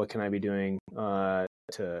 What can I be doing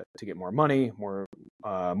to get more money, more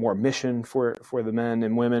mission for the men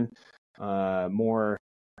and women, more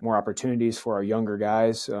more opportunities for our younger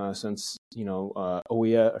guys since,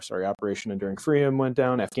 Operation Enduring Freedom went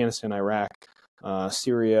down, Afghanistan, Iraq,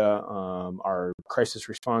 Syria, our crisis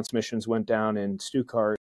response missions went down in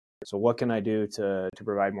Stuttgart. So what can I do to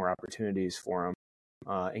provide more opportunities for them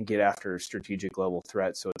and get after strategic level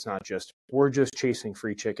threats? So it's not just, we're just chasing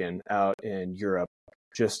free chicken out in Europe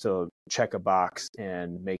just to check a box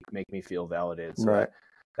and make me feel validated. So Right.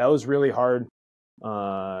 that was really hard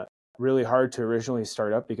to originally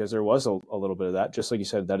start up, because there was a little bit of that. Just like you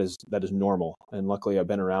said, that is normal. And luckily I've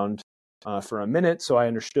been around for a minute, so I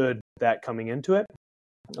understood that coming into it.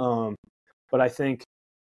 But I think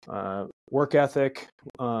work ethic,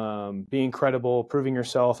 being credible, proving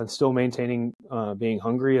yourself, and still maintaining being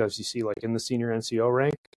hungry, as you see like in the senior NCO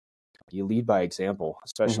rank, you lead by example,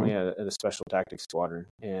 especially at a special tactics squadron.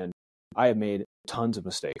 And I have made tons of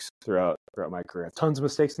mistakes throughout my career. Tons of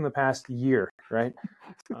mistakes in the past year, right?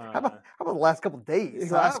 How about the last couple of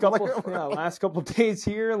days? Last couple of days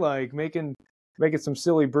here, like making some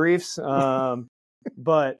silly briefs.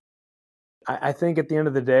 But I think at the end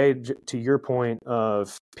of the day, to your point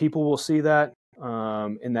of people will see that,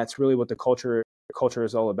 and that's really what the culture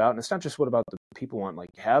is all about. And it's not just what about the people want. Like,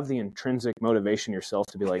 have the intrinsic motivation yourself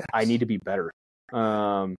to be like, I need to be better.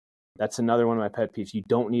 That's another one of my pet peeves. You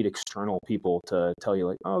don't need external people to tell you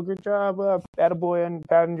like, oh, good job, attaboy, and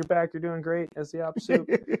pat on your back, you're doing great, as the opposite.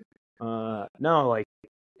 No, like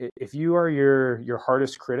if you are your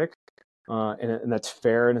hardest critic, and that's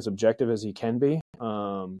fair and as objective as you can be,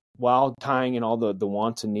 while tying in all the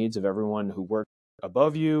wants and needs of everyone who work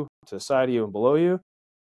above you, to the side of you, and below you,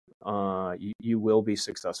 you will be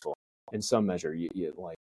successful in some measure. You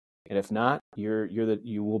like, and if not,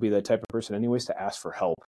 you will be that type of person anyways to ask for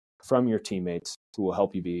help from your teammates who will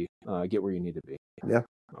help you get where you need to be. Yeah.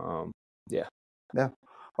 Yeah.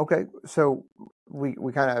 Okay, so we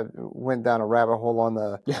kind of went down a rabbit hole on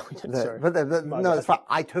the we did. sorry. But no, it's fine.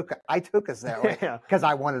 I took us that way because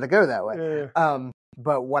I wanted to go that way. Yeah.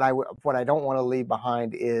 But what I don't want to leave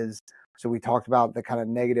behind is, so we talked about the kind of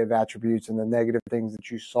negative attributes and the negative things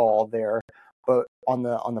that you saw there. But on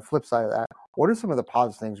the flip side of that, what are some of the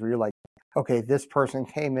positive things where you're like, okay, this person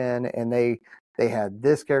came in and they had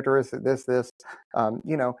this characteristic, this, and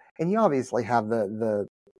you obviously have the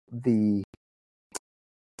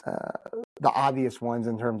obvious ones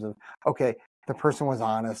in terms of, okay, the person was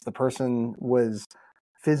honest, the person was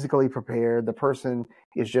physically prepared, the person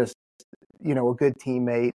is just, a good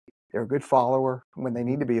teammate, they're a good follower when they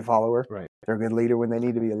need to be a follower, right? They're a good leader when they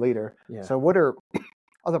need to be a leader. Yeah. So what are,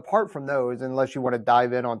 apart from those, unless you want to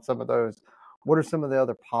dive in on some of those, what are some of the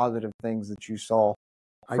other positive things that you saw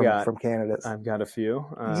from candidates? I've got a few.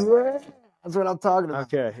 That's what I'm talking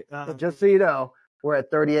about. Okay. Just so you know, we're at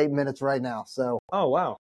 38 minutes right now. So. Oh,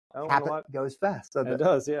 wow. It goes fast. It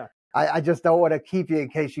does, yeah. I just don't want to keep you in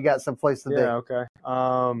case you got someplace to be. Yeah, okay.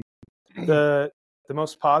 The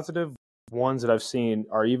most positive ones that I've seen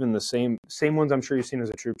are even the same ones I'm sure you've seen as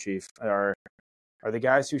a troop chief are the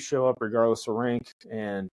guys who show up regardless of rank,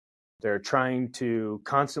 and they're trying to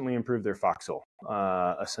constantly improve their foxhole,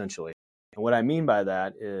 essentially. And what I mean by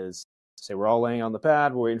that is, say we're all laying on the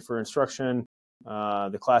pad, we're waiting for instruction,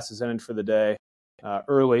 the class is ended for the day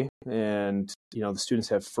early, and the students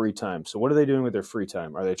have free time. So what are they doing with their free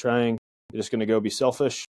time? Are they they're just going to go be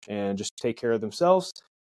selfish and just take care of themselves?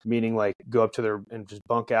 Meaning like go up to and just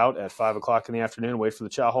bunk out at 5:00 in the afternoon, wait for the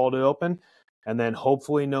chow hall to open, and then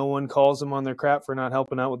hopefully no one calls them on their crap for not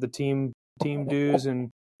helping out with the team dues and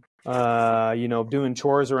doing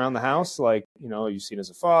chores around the house. Like, you've seen as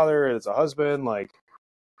a father, as a husband, like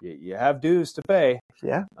you have dues to pay.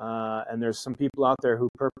 Yeah. And there's some people out there who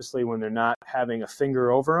purposely, when they're not having a finger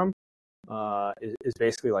over them, is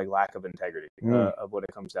basically like lack of integrity of what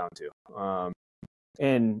it comes down to.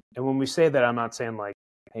 And when we say that, I'm not saying like,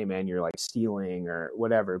 hey man, you're like stealing or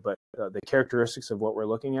whatever, but the characteristics of what we're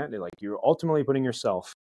looking at, like you're ultimately putting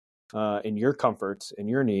yourself and your comforts and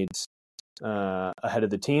your needs ahead of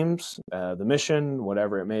the teams, the mission,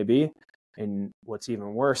 whatever it may be. And what's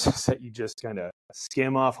even worse is that you just kind of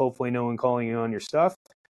skim off, hopefully no one calling you on your stuff,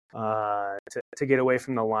 to get away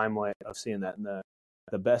from the limelight of seeing that. And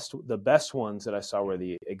the best ones that I saw were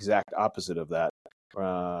the exact opposite of that,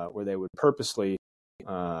 where they would purposely,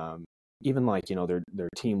 even like, they're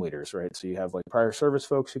team leaders, right? So you have like prior service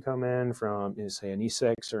folks who come in from, say, an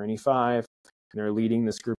E6 or an E5, and they're leading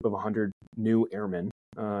this group of 100 new airmen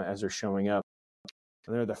as they're showing up.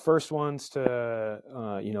 And they're the first ones to,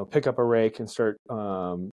 pick up a rake and start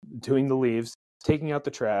doing the leaves, taking out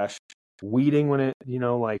the trash, weeding when it,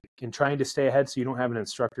 and trying to stay ahead so you don't have an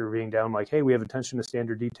instructor being down like, hey, we have attention to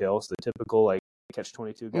standard details, the typical like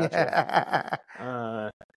catch-22 gotcha.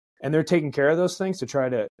 and they're taking care of those things to try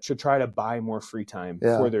to buy more free time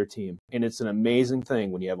for their team. And it's an amazing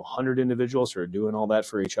thing when you have 100 individuals who are doing all that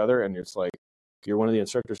for each other, and it's like you're one of the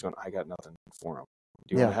instructors going, I got nothing for them.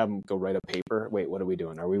 Do you want to have them go write a paper? Wait, what are we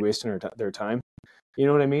doing? Are we wasting their time? You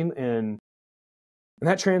know what I mean? And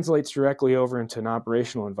that translates directly over into an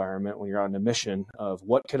operational environment when you're on a mission of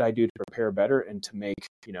what could I do to prepare better and to make,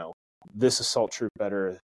 this assault troop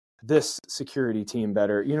better, this security team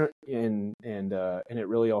better, and it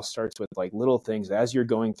really all starts with like little things as you're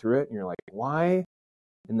going through it. And you're like, why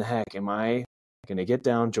in the heck am I going to get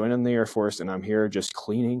down, join in the Air Force, and I'm here just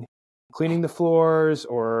cleaning the floors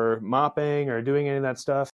or mopping or doing any of that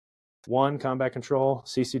stuff? One, combat control,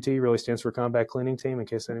 CCT really stands for Combat Cleaning Team, in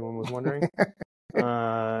case anyone was wondering.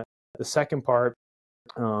 The second part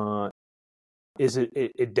is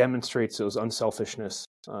it demonstrates those unselfish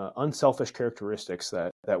characteristics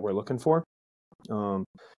that we're looking for.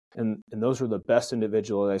 And those were the best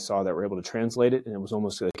individuals I saw that were able to translate it, and it was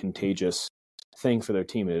almost a contagious thing for their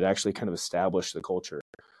team. It actually kind of established the culture.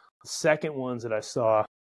 The second ones that I saw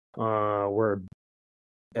were,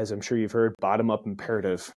 as I'm sure you've heard, bottom-up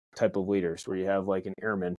imperative type of leaders, where you have like an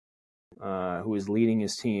airman who is leading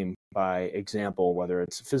his team by example, whether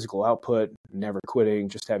it's physical output, never quitting,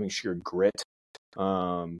 just having sheer grit.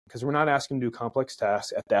 Because we're not asking to do complex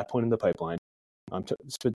tasks at that point in the pipeline.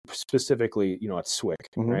 Specifically, at SWIC,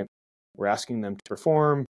 right? We're asking them to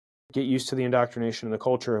perform, get used to the indoctrination and the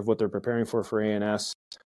culture of what they're preparing for ANS,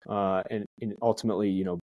 and ultimately,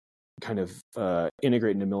 kind of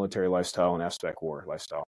integrate into military lifestyle and AFSPEC war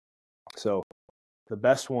lifestyle. So the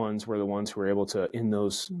best ones were the ones who were able to, in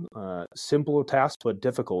those simple tasks but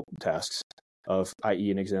difficult tasks of,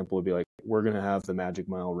 i.e. an example would be like, we're going to have the magic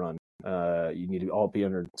mile run. You need to all be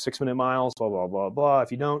under 6-minute miles, blah, blah, blah, blah.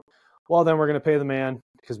 If you don't, well, then we're going to pay the man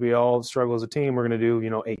because we all struggle as a team. We're going to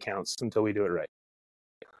do, 8 counts until we do it right.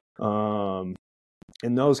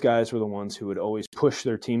 And those guys were the ones who would always push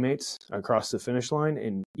their teammates across the finish line,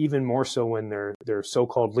 and even more so when their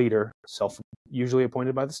so-called leader, usually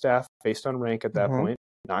appointed by the staff based on rank at that point,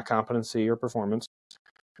 not competency or performance,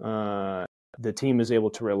 the team is able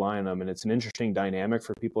to rely on them. And it's an interesting dynamic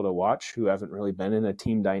for people to watch who haven't really been in a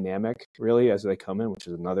team dynamic really as they come in, which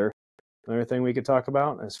is another thing we could talk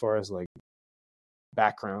about as far as like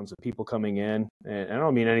backgrounds of people coming in. And I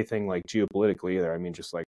don't mean anything like geopolitically either. I mean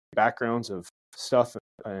just like backgrounds of stuff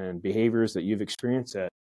and behaviors that you've experienced that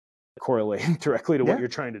correlate directly to what you're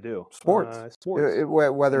trying to do. Sports.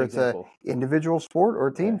 Whether it's an individual sport or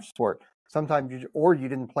a team sport. Sometimes you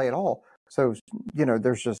didn't play at all. So,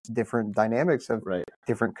 there's just different dynamics of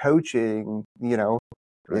different coaching,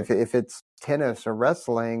 if it's tennis or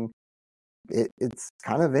wrestling, it's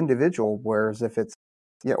kind of individual. Whereas if it's,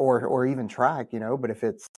 or even track, but if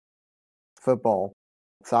it's football,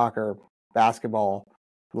 soccer, basketball,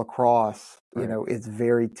 lacrosse, it's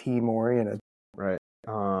very team oriented. Right.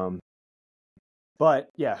 But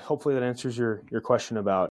yeah, hopefully that answers your question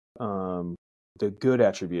about the good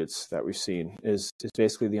attributes that we've seen is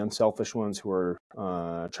basically the unselfish ones who are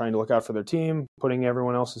trying to look out for their team, putting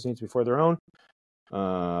everyone else's needs before their own.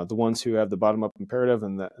 The ones who have the bottom-up imperative,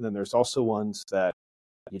 and then there's also ones that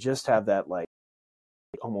you just have that like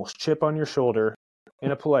almost chip on your shoulder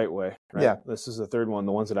in a polite way. Right? Yeah. This is the third one,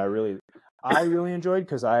 the ones that I really enjoyed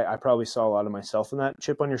because I probably saw a lot of myself in that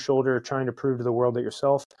chip on your shoulder, trying to prove to the world that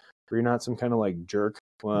yourself, where you're not some kind of like jerk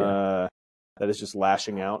that is just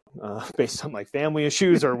lashing out based on like family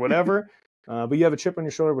issues or whatever. But you have a chip on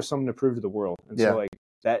your shoulder with something to prove to the world. And so like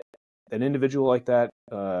that, an individual like that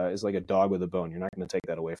is like a dog with a bone. You're not going to take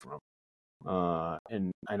that away from them.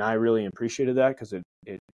 And I really appreciated that because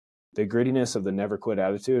the grittiness of the never quit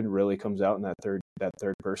attitude really comes out in that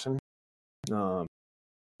third person. And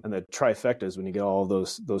the trifecta is when you get all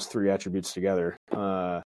those 3 attributes together.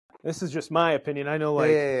 This is just my opinion. I know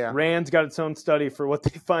Rand's got its own study for what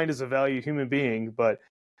they find as a valued human being, but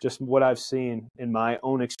just what I've seen in my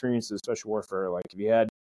own experience in special warfare, like if you had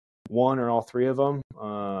one or all 3 of them,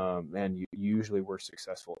 man, you usually were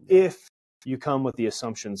successful. If you come with the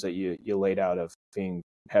assumptions that you laid out of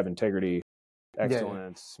have integrity,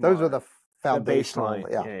 excellence. Smart, those are the foundational.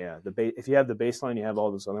 If you have the baseline, you have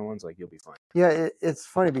all those other ones, like you'll be fine. Yeah, it's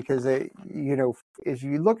funny because as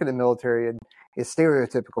you look at the military and it's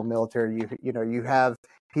stereotypical military, you have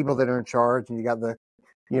people that are in charge, and you got the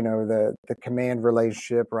command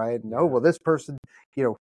relationship, right? And well, this person,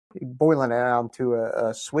 boiling it down to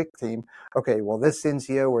a SWIC team. Okay, well, this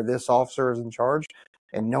NCO or this officer is in charge,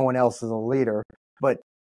 and no one else is a leader. But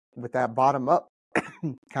with that bottom up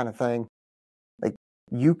kind of thing, like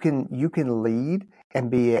you can lead and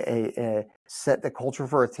be a set the culture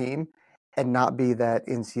for a team, and not be that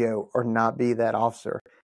NCO or not be that officer.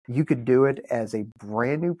 You could do it as a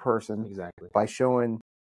brand new person Exactly. by showing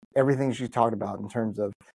everything you talked about in terms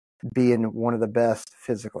of being one of the best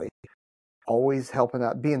physically, always helping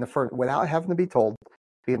out, being the first, without having to be told,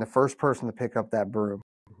 being the first person to pick up that broom,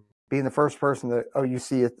 being the first person to, oh, you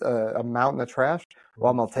see a mountain of trash?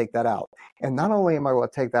 Well, I'm going to take that out. And not only am I going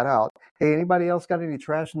to take that out, hey, anybody else got any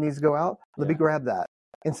trash that needs to go out? Let me grab that.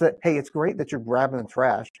 And so, hey, it's great that you're grabbing the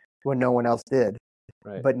trash when no one else did.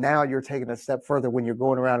 Right. But now you're taking a step further when you're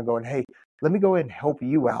going around and going, hey, let me go ahead and help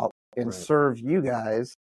you out and serve you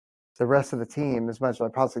guys, the rest of the team, as much as I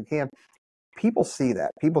possibly can. People see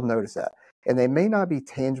that. People notice that. And they may not be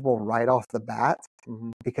tangible right off the bat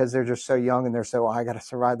because they're just so young and they're so, I got to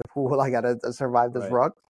survive the pool. I got to survive this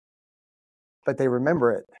ruck. But they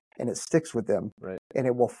remember it and it sticks with them and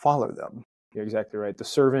it will follow them. You're exactly right. The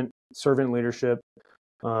servant leadership,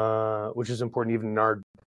 which is important even in our,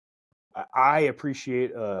 I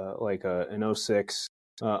appreciate like an 06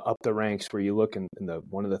 up the ranks where you look and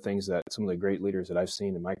one of the things that some of the great leaders that I've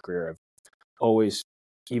seen in my career, I've always,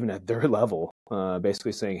 even at their level,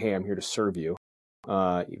 basically saying, hey, I'm here to serve you,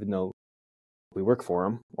 even though we work for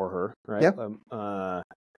him or her, right? Yeah.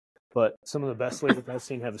 But some of the best leaders I've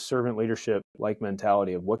seen have a servant leadership like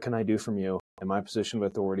mentality of what can I do from you in my position of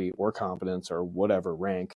authority or competence or whatever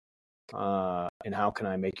rank, and how can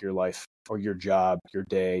I make your life or your job, your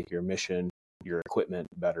day, your mission, your equipment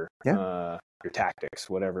better, your tactics,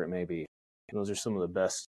 whatever it may be. And those are some of the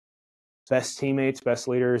best teammates, best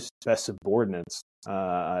leaders, best subordinates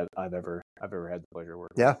I've ever had the pleasure of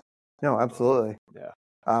working with. No, absolutely.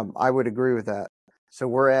 I would agree with that. So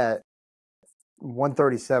we're at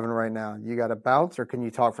 137 right now. You got to bounce, or can you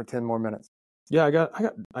talk for 10 more minutes? Yeah, I got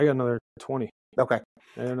another 20. Okay.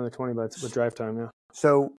 I got another 20 with drive time. Yeah.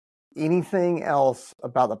 So anything else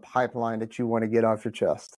about the pipeline that you want to get off your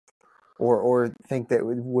chest, or think that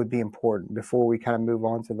would be important before we kind of move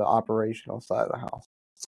on to the operational side of the house?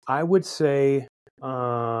 I would say,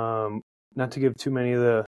 not to give too many of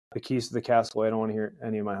the keys to the castle. I don't want to hear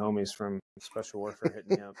any of my homies from Special Warfare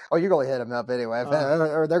hitting me up. Oh, you're going to hit them up anyway,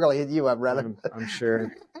 or they're going to hit you up, rather. I'm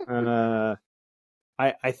sure.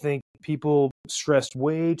 I think people stressed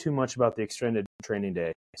way too much about the extended training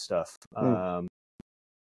day stuff.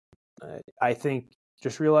 I think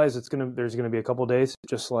just realize there's gonna be a couple days,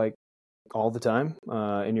 just like all the time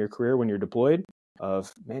in your career when you're deployed.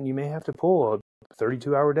 Of man, you may have to pull a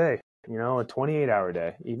 32-hour day, a 28-hour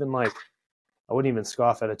day. Even like I wouldn't even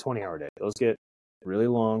scoff at a 20-hour day. Those get really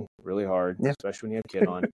long, really hard, especially when you have a kid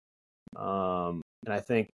on. And I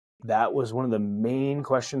think that was one of the main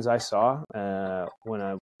questions I saw at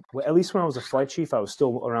least when I was a flight chief. I was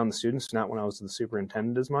still around the students, not when I was the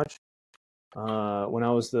superintendent as much. When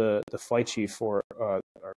I was the flight chief for our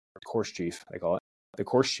course chief, I call it the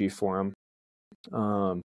course chief for them.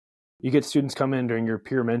 You get students come in during your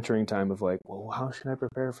peer mentoring time of like, well, how should I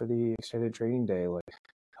prepare for the extended training day? Like,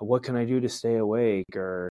 what can I do to stay awake?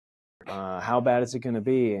 Or how bad is it going to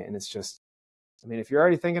be? And it's just, I mean, if you're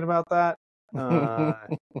already thinking about that,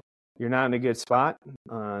 you're not in a good spot.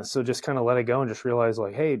 So just kind of let it go and just realize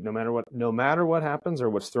like, hey, no matter what happens or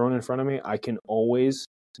what's thrown in front of me, I can always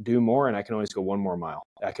do more, and I can always go one more mile.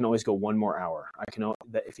 I can always go one more hour.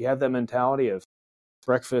 If you have that mentality of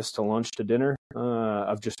breakfast to lunch to dinner,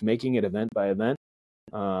 of just making it event by event,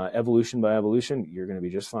 evolution by evolution, you're going to be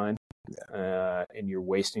just fine. And you're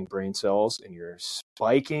wasting brain cells, and you're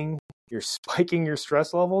spiking your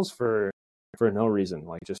stress levels for no reason.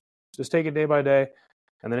 Like just take it day by day.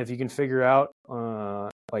 And then if you can figure out,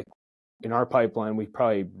 like in our pipeline, we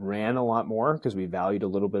probably ran a lot more because we valued a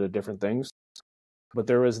little bit of different things. But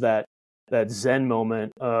there was that Zen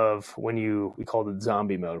moment of we called it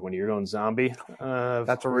zombie mode, when you're going zombie.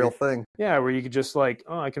 That's a real thing. Yeah, where you could just like,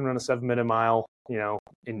 I can run a 7-minute mile,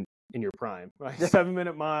 in your prime. Like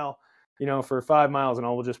 7-minute mile, for 5 miles, and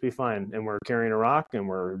all will just be fine. And we're carrying a rock and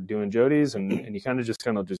we're doing Jodies, and you kind of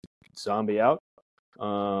just zombie out.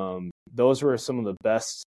 Those were some of the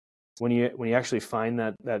best when you actually find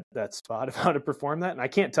that spot of how to perform that. And I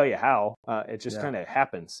can't tell you how, it just kind of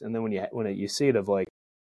happens. And then when you see it, of like,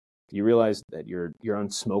 you realize that you're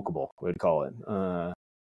unsmokable, we would call it.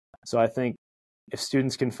 So I think if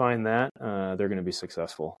students can find that, they're going to be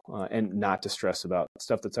successful, and not to stress about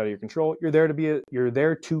stuff that's out of your control. You're there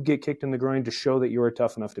to get kicked in the groin to show that you are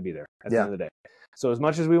tough enough to be there at the end of the day. So as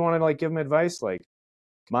much as we want to like give them advice, like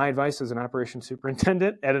my advice as an operations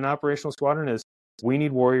superintendent at an operational squadron is, we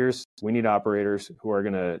need warriors, we need operators who are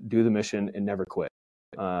going to do the mission and never quit.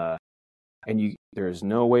 And there's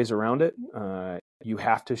no ways around it. You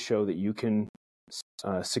have to show that you can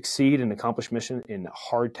succeed and accomplish mission in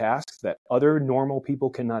hard tasks that other normal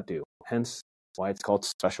people cannot do. Hence why it's called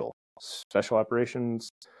special. special operations,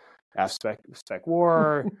 spec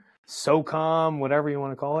war, SOCOM, whatever you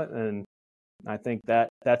want to call it. And I think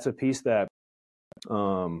that's a piece that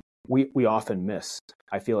we often miss.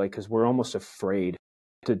 I feel like because we're almost afraid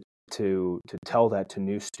to tell that to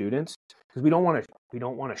new students because we don't want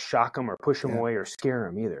to shock them or push them away or scare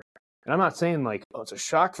them either. And I'm not saying like, oh, it's a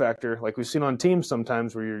shock factor like we've seen on teams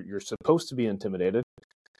sometimes where you're supposed to be intimidated.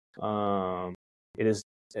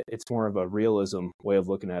 It's more of a realism way of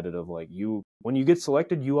looking at it of like when you get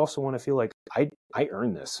selected, you also want to feel like I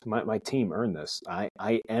earned this. My team earned this. I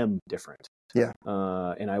am different. Yeah.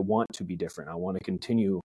 And I want to be different. I want to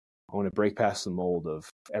continue. I want to break past the mold of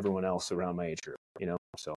everyone else around my age group,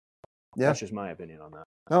 so that's just my opinion on that.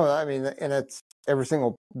 No, I mean, and it's every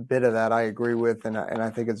single bit of that I agree with, and I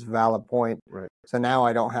think it's a valid point. Right. So now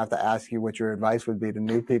I don't have to ask you what your advice would be to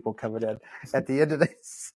new people coming in at the end of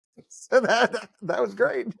this. So that was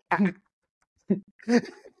great.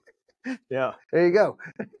 Yeah. There you go.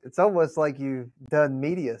 It's almost like you've done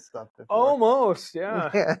media stuff before. Almost, yeah.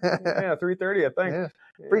 Yeah, 3:30, I think. Yeah.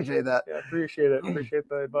 Appreciate that. Yeah, appreciate it. Appreciate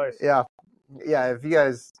the advice. Yeah. If you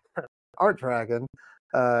guys aren't tracking,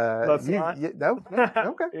 That's no?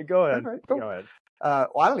 Okay. Yeah, go ahead. All right, cool. Go ahead.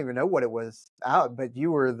 Well, I don't even know what it was out, but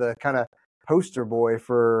you were the kind of poster boy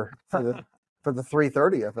for the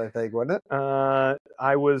 330th, I think, wasn't it?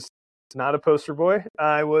 I was not a poster boy.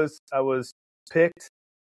 I was picked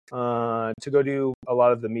to go do a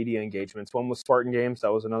lot of the media engagements. One was Spartan Games.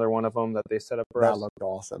 That was another one of them that they set up for us. That looked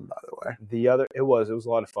awesome, by the way. It was a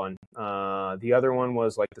lot of fun. The other one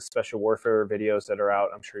was like the special warfare videos that are out.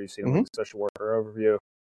 I'm sure you've seen them, like special warfare overview.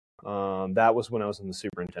 That was when I was in the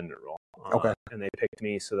superintendent role. Okay. And they picked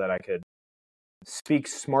me so that I could speak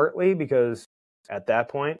smartly because at that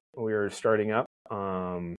point we were starting up.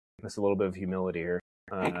 There's a little bit of humility here.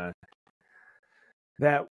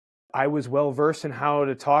 That I was well versed in how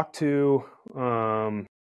to talk to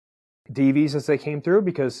DVs as they came through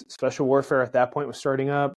because special warfare at that point was starting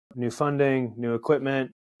up, new funding, new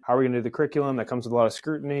equipment. How are we going to do the curriculum? That comes with a lot of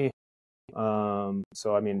scrutiny.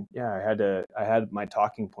 So I mean, yeah, I had my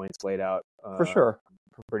talking points laid out for sure,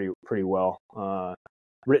 pretty well,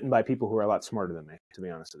 written by people who are a lot smarter than me, to be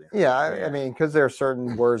honest with you. Yeah, I mean, because there are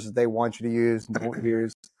certain words that they want you to use and don't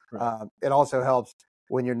use. Right. It also helps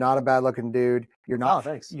when you're not a bad-looking dude. You're not.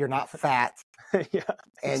 You're not fat. Yeah.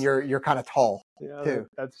 And you're kind of tall too.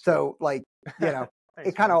 That's so like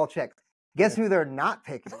it kind of all checks. Guess who they're not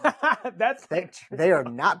picking? They are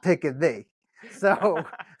not picking me. So.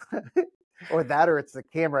 Or it's the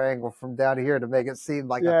camera angle from down here to make it seem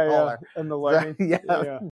like I'm taller. And the lighting. Yeah.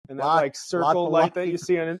 And that like circle light that you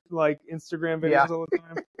see on like Instagram videos all the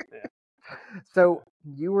time. Yeah. So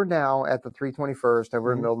you were now at the 321st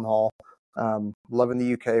over in Mildenhall, loving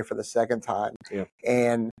the UK for the second time. Yeah.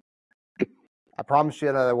 And I promise you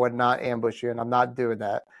that I would not ambush you, and I'm not doing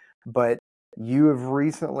that. But you have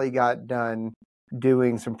recently got done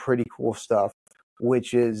doing some pretty cool stuff,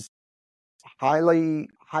 which is highly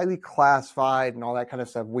classified and all that kind of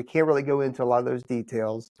stuff. We can't really go into a lot of those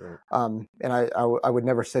details. Right. And I would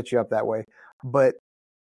never set you up that way. But,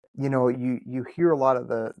 you hear a lot of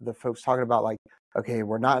the folks talking about like, okay,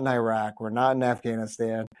 we're not in Iraq. We're not in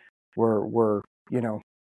Afghanistan. We're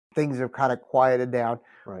things have kind of quieted down.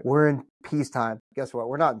 Right. We're in peacetime. Guess what?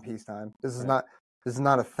 We're not in peacetime. This is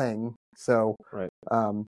not a thing. So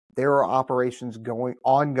there are operations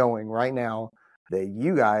ongoing right now that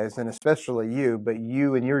you guys, and especially you, but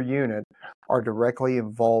you and your unit are directly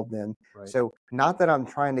involved in. Right. So not that I'm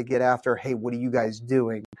trying to get after, hey, what are you guys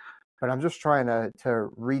doing? But I'm just trying to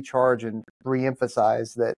recharge and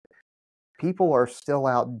reemphasize that people are still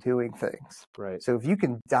out doing things. Right. So if you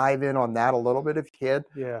can dive in on that a little bit if you can,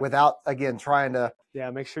 without, again, trying to... Yeah,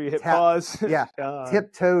 make sure you hit pause.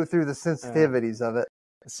 Tiptoe through the sensitivities of it.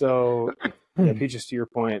 So, just to your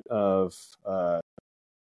point of...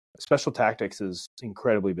 Special Tactics is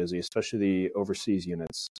incredibly busy, especially the overseas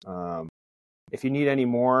units. If you need any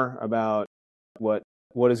more about what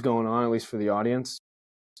is going on, at least for the audience,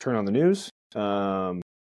 turn on the news.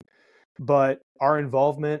 But our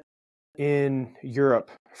involvement in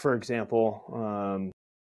Europe, for example,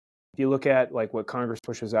 if you look at like what Congress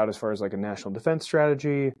pushes out as far as like a national defense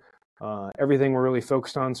strategy, everything we're really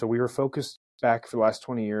focused on. So we were focused back for the last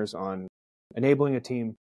 20 years on enabling a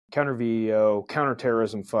team counter VEO,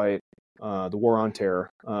 counterterrorism fight, the war on terror,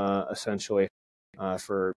 essentially,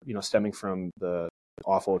 for stemming from the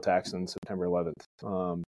awful attacks on September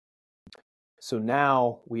 11th. So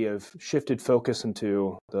now we have shifted focus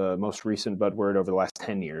into the most recent buzzword over the last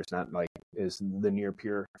 10 years, not like is the near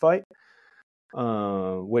peer fight,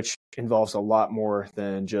 which involves a lot more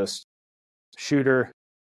than just shooter,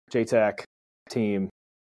 JTAC, team,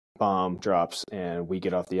 bomb drops and we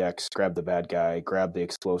get off the X, grab the bad guy, grab the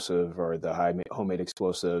explosive or the homemade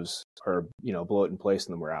explosives, or blow it in place,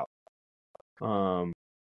 and then we're out.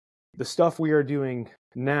 The stuff we are doing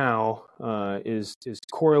now is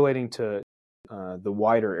correlating to the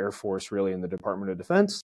wider Air Force, really, in the Department of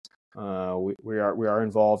Defense. We are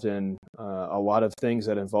involved in a lot of things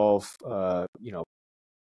that involve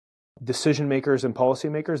decision makers and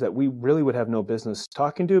policymakers that we really would have no business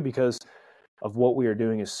talking to, because of what we are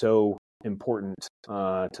doing is so important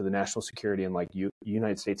to the national security and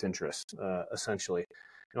United States interests, essentially.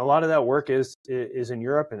 And a lot of that work is in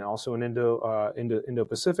Europe and also in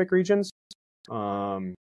Indo-Pacific regions.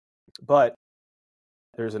 But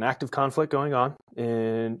there's an active conflict going on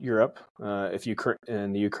in Europe,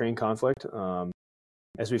 in the Ukraine conflict,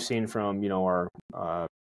 as we've seen from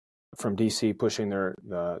from DC pushing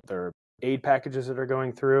their aid packages that are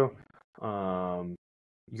going through.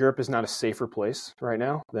 Europe is not a safer place right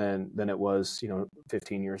now than it was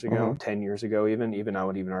 15 years ago, 10 years ago, even I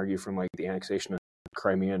would even argue from the annexation of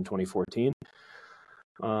Crimea in 2014.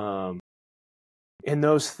 And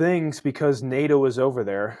those things, because NATO was over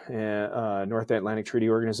there, North Atlantic Treaty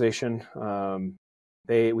Organization,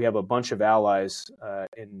 we have a bunch of allies,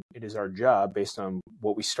 and it is our job, based on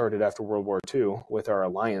what we started after World War II with our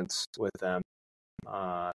alliance with them,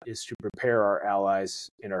 is to prepare our allies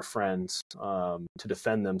and our friends to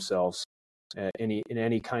defend themselves in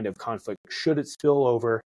any kind of conflict. Should it spill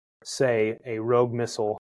over, say a rogue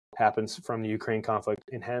missile happens from the Ukraine conflict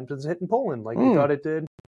and happens hitting Poland like we thought it did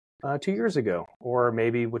 2 years ago, or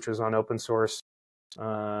maybe, which was on open source,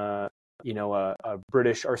 a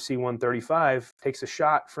British RC-135 takes a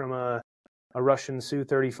shot from a Russian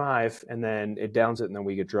Su-35 and then it downs it, and then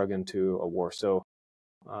we get dragged into a war. So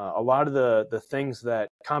a lot of the things that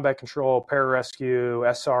combat control, pararescue,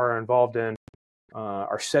 SR are involved in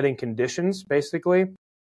are setting conditions, basically,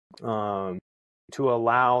 to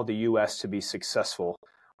allow the U.S. to be successful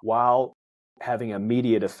while having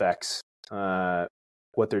immediate effects,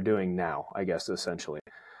 what they're doing now, I guess, essentially.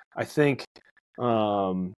 I think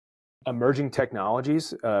emerging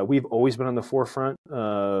technologies, we've always been on the forefront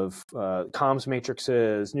of comms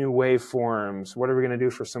matrices, new waveforms. What are we going to do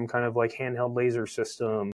for some kind of handheld laser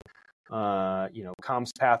system? Comms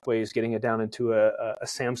pathways, getting it down into a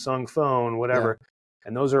Samsung phone, whatever. Yeah.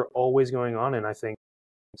 And those are always going on. And I think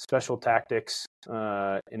special tactics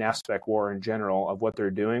and aspect war in general of what they're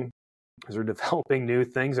doing is they're developing new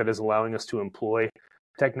things that is allowing us to employ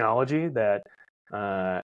technology that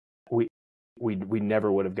we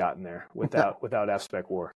never would have gotten there without aspect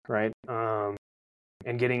war, right?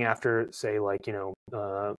 And getting after, say, the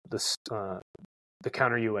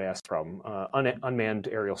counter UAS problem, unmanned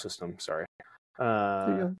aerial system. Sorry,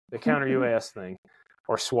 the counter UAS thing,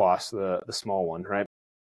 or SWAS, the small one, right?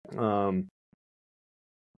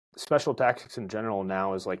 Special tactics in general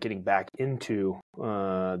now is getting back into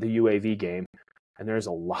the UAV game, and there's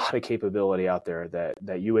a lot of capability out there that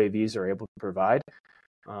UAVs are able to provide,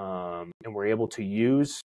 and we're able to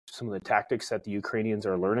use some of the tactics that the Ukrainians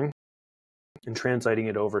are learning and translating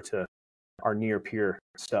it over to our near-peer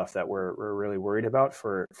stuff that we're really worried about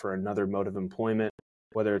for another mode of employment,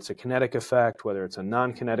 whether it's a kinetic effect, whether it's a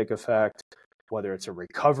non-kinetic effect, whether it's a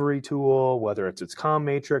recovery tool, whether it's its comm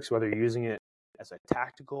matrix, whether you're using it as a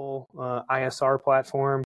tactical ISR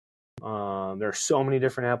platform. There are so many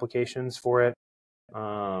different applications for it.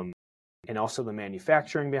 And also the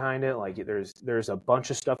manufacturing behind it. There's a bunch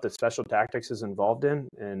of stuff that special tactics is involved in,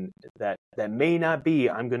 and that may not be,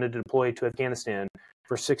 I'm going to deploy to Afghanistan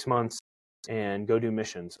for 6 months and go do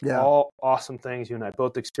missions. Yeah. All awesome things. You and I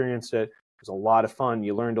both experienced it. It was a lot of fun.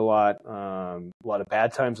 You learned a lot of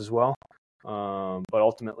bad times as well. But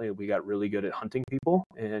ultimately, we got really good at hunting people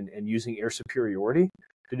and using air superiority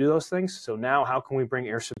to do those things. So now, how can we bring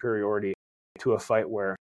air superiority to a fight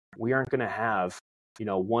where we aren't going to have,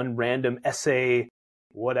 one random SA,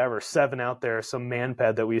 7 out there, some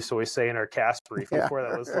manpad that we used to always say in our cast brief before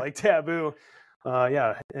that was taboo.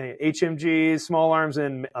 HMGs, small arms,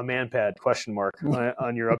 and a manpad, ?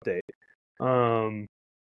 On your update.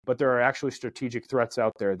 But there are actually strategic threats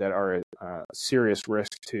out there that are a serious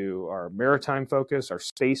risk to our maritime focus, our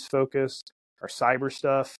space focus, our cyber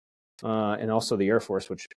stuff, and also the Air Force,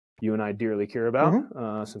 which you and I dearly care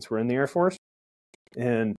about, since we're in the Air Force.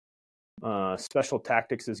 And special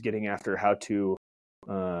tactics is getting after how to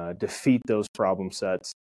defeat those problem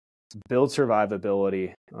sets, build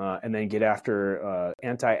survivability, and then get after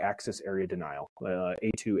anti-access area denial,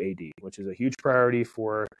 A2AD, which is a huge priority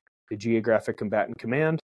for the Geographic Combatant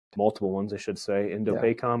Command, multiple ones, I should say,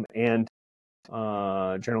 Indo-PACOM, and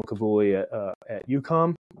General Kabuli at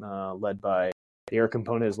EUCOM, led by The air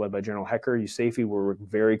component is led by General Hecker. USAFE, we work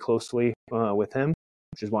very closely with him,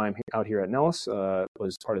 which is why I'm out here at Nellis,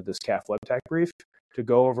 was part of this CAF WebTech brief to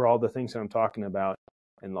go over all the things that I'm talking about.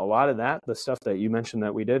 And a lot of that, the stuff that you mentioned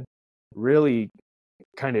that we did, really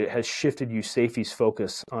kind of has shifted USAFE's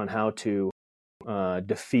focus on how to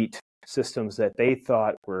defeat systems that they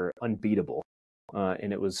thought were unbeatable.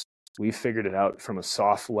 And we figured it out from a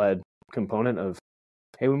soft-led component of,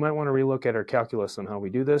 hey, we might want to relook at our calculus on how we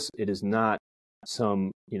do this. It is not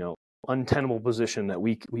some, untenable position that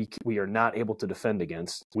we are not able to defend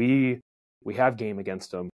against. We have game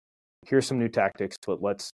against them. Here's some new tactics, but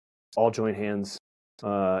let's all join hands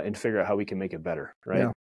and figure out how we can make it better, right?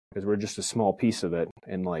 Yeah. Because we're just a small piece of it,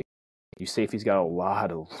 and like USAFE's got a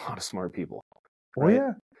lot of smart people. Right?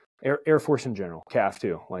 Oh yeah. Air Force in general, CAF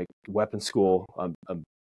too, like weapons school. I'm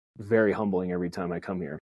very humbling every time I come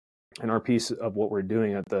here. And our piece of what we're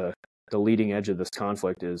doing at the leading edge of this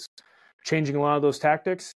conflict is changing a lot of those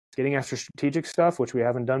tactics, getting after strategic stuff, which we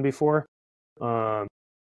haven't done before. But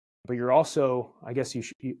you're also, I guess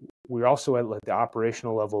we're also at like the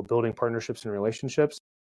operational level, building partnerships and relationships.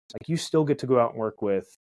 Like you still get to go out and work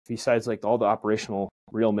with, besides like all the operational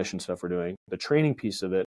real mission stuff we're doing, the training piece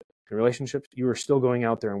of it, the relationships, you are still going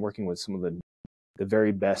out there and working with some of the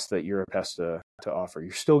very best that Europe has to offer.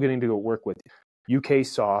 You're still getting to go work with UK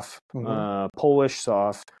SOF, Polish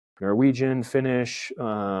SOF, Norwegian, Finnish,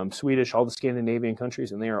 Swedish, all the Scandinavian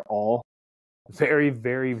countries, and they are all very,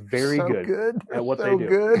 very, very good at what they do.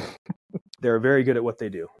 Good. They're very good at what they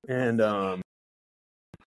do. And I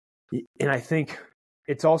think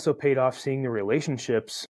it's also paid off seeing the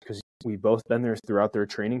relationships, because we've both been there throughout their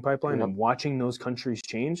training pipeline and watching those countries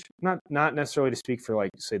change. Not necessarily to speak for,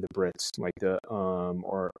 like, say, the Brits, like the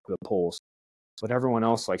or the Poles, but everyone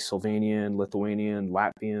else, like Slovenian, Lithuanian,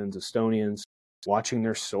 Latvians, Estonians, watching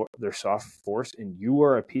their soft force, and you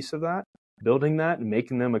are a piece of that, building that and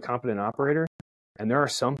making them a competent operator. And there are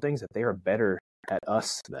some things that they are better at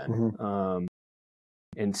us than,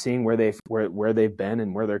 and seeing where they've been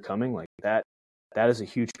and where they're coming, like that is a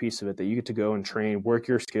huge piece of it, that you get to go and train, work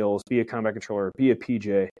your skills, be a combat controller, be a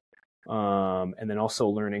PJ, and then also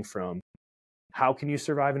learning from how can you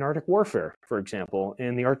survive in Arctic warfare, for example,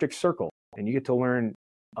 in the Arctic Circle. And you get to learn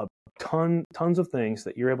tons of things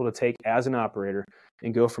that you're able to take as an operator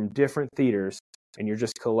and go from different theaters, and you're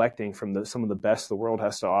just collecting from some of the best the world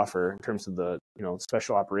has to offer in terms of the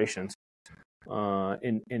special operations.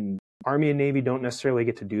 And Army and Navy don't necessarily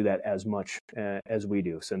get to do that as much as we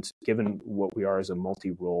do, since given what we are as a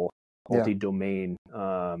multi-role, multi-domain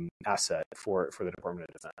asset for the Department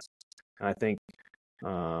of Defense. And I think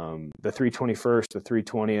the 321st, the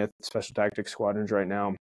 320th Special Tactics Squadrons right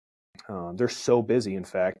now, they're so busy. In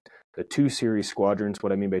fact, the 2 series squadrons,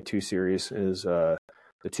 what I mean by 2 series is the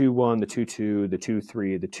 2-1, the 2-2, the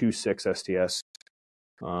 2-3, the 2-6 STS.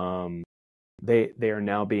 They are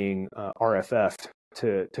now being RFF'd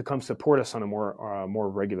to come support us on a more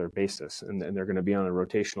regular basis, and they're going to be on a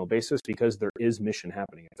rotational basis because there is mission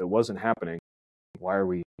happening. If it wasn't happening, why are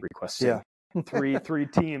we requesting three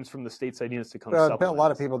teams from the stateside units to come supplement? A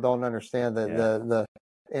lot of people don't understand that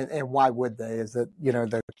and why would they? Is that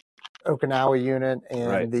the Okinawa unit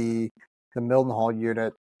and the Mildenhall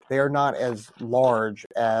unit, they are not as large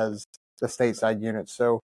as the stateside units,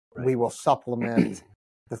 so we will supplement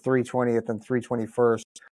the 320th and 321st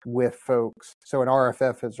with folks. So an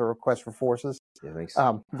RFF is a request for forces. Yeah, thanks.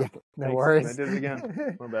 No worries. I did it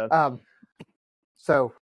again. My bad.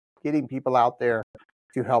 So getting people out there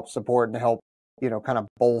to help support and help, kind of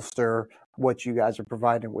bolster what you guys are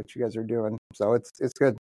providing, what you guys are doing. So it's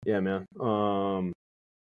good. Yeah, man.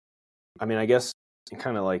 I mean, I guess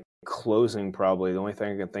kind of like closing, probably the only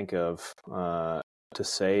thing I can think of to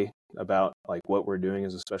say about like what we're doing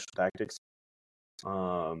as a special tactics,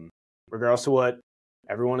 regardless of what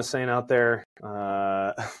everyone is saying out there,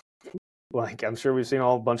 like I'm sure we've seen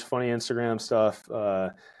a bunch of funny Instagram stuff.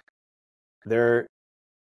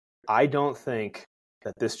 I don't think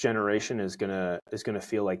that this generation is gonna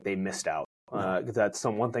feel like they missed out. That's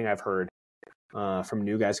one thing I've heard from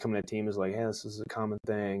new guys coming to the team is like, hey, this is a common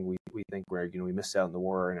thing. We think we missed out in the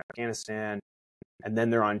war in Afghanistan, and then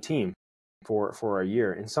they're on team for a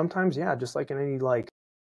year. And sometimes, just like in any like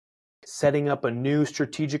setting up a new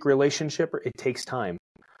strategic relationship, it takes time.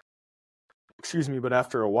 Excuse me, but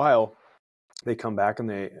after a while, they come back and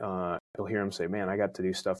you'll hear them say, man, I got to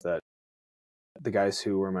do stuff that the guys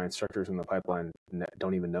who were my instructors in the pipeline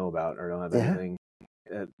don't even know about or don't have anything.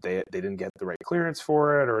 They didn't get the right clearance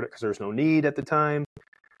for it, or because there's no need at the time.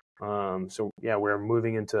 So we're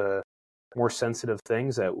moving into more sensitive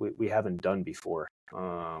things that we haven't done before,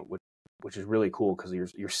 which is really cool because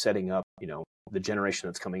you're setting up, the generation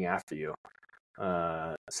that's coming after you.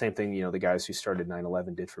 Same thing, the guys who started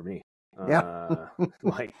 9/11 did for me. Yeah.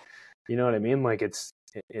 Like, you know what I mean? Like it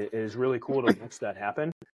is really cool to watch that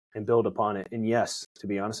happen and build upon it. And yes, to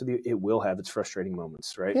be honest with you, it will have its frustrating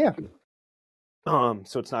moments, right? Yeah.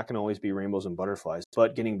 So it's not going to always be rainbows and butterflies,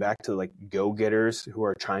 but getting back to like go-getters who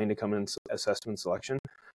are trying to come in assessment selection,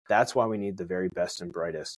 that's why we need the very best and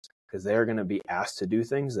brightest, because they're going to be asked to do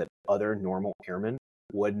things that other normal airmen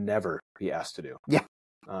would never be asked to do. Yeah.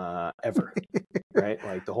 Ever. Right?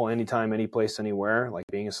 Like the whole anytime, any place, anywhere, like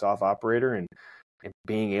being a soft operator and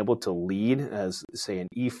being able to lead as, say, an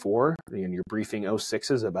E4, and you're briefing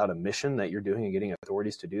 06s about a mission that you're doing and getting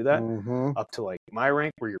authorities to do that, up to like my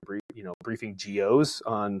rank where you're briefing GOs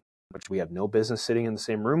on which we have no business sitting in the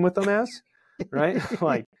same room with them as, right?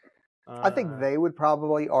 Like, I think they would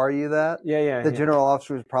probably argue that. Yeah. The general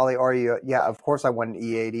officer would probably argue, yeah, of course I want an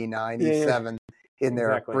E80, 97 in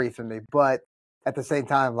there briefing me. But at the same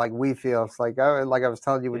time, like we feel, it's like I was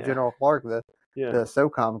telling you with General Clark, the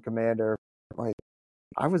SOCOM commander, like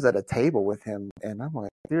I was at a table with him and I'm like,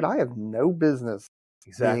 dude, I have no business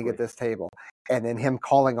being at this table. And then him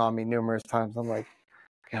calling on me numerous times. I'm like,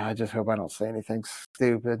 God, I just hope I don't say anything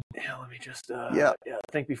stupid. Yeah, let me just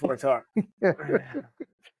think before I talk.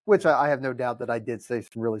 Which I have no doubt that I did say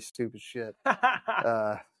some really stupid shit.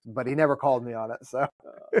 But he never called me on it. So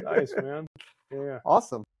nice, man. Yeah.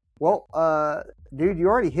 Awesome. Well, dude, you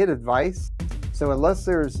already hit advice. So unless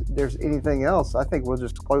there's anything else, I think we'll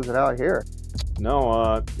just close it out here.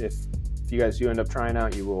 No, if you guys do end up trying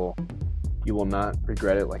out, you will not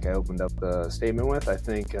regret it. Like I opened up the statement with, I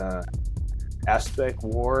think aspect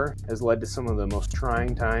war has led to some of the most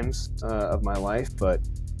trying times of my life, but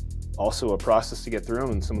also a process to get through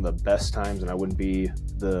them, and some of the best times. And I wouldn't be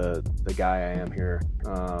the guy I am here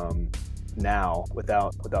now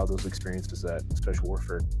without those experiences that Special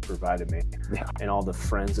Warfare provided me, and all the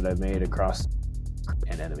friends that I've made across,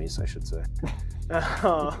 and enemies, I should say,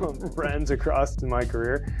 friends across my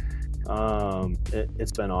career.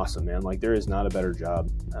 It's been awesome, man. Like there is not a better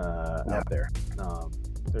job out there.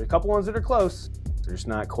 There's a couple ones that are close. They're just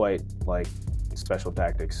not quite like Special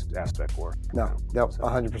Tactics Aspect War. No,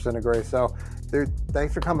 100% agree. So, dude,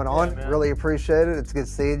 thanks for coming on. Man. Really appreciate it. It's good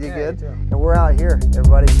seeing you. Good. And we're out here,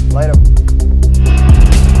 everybody. Later.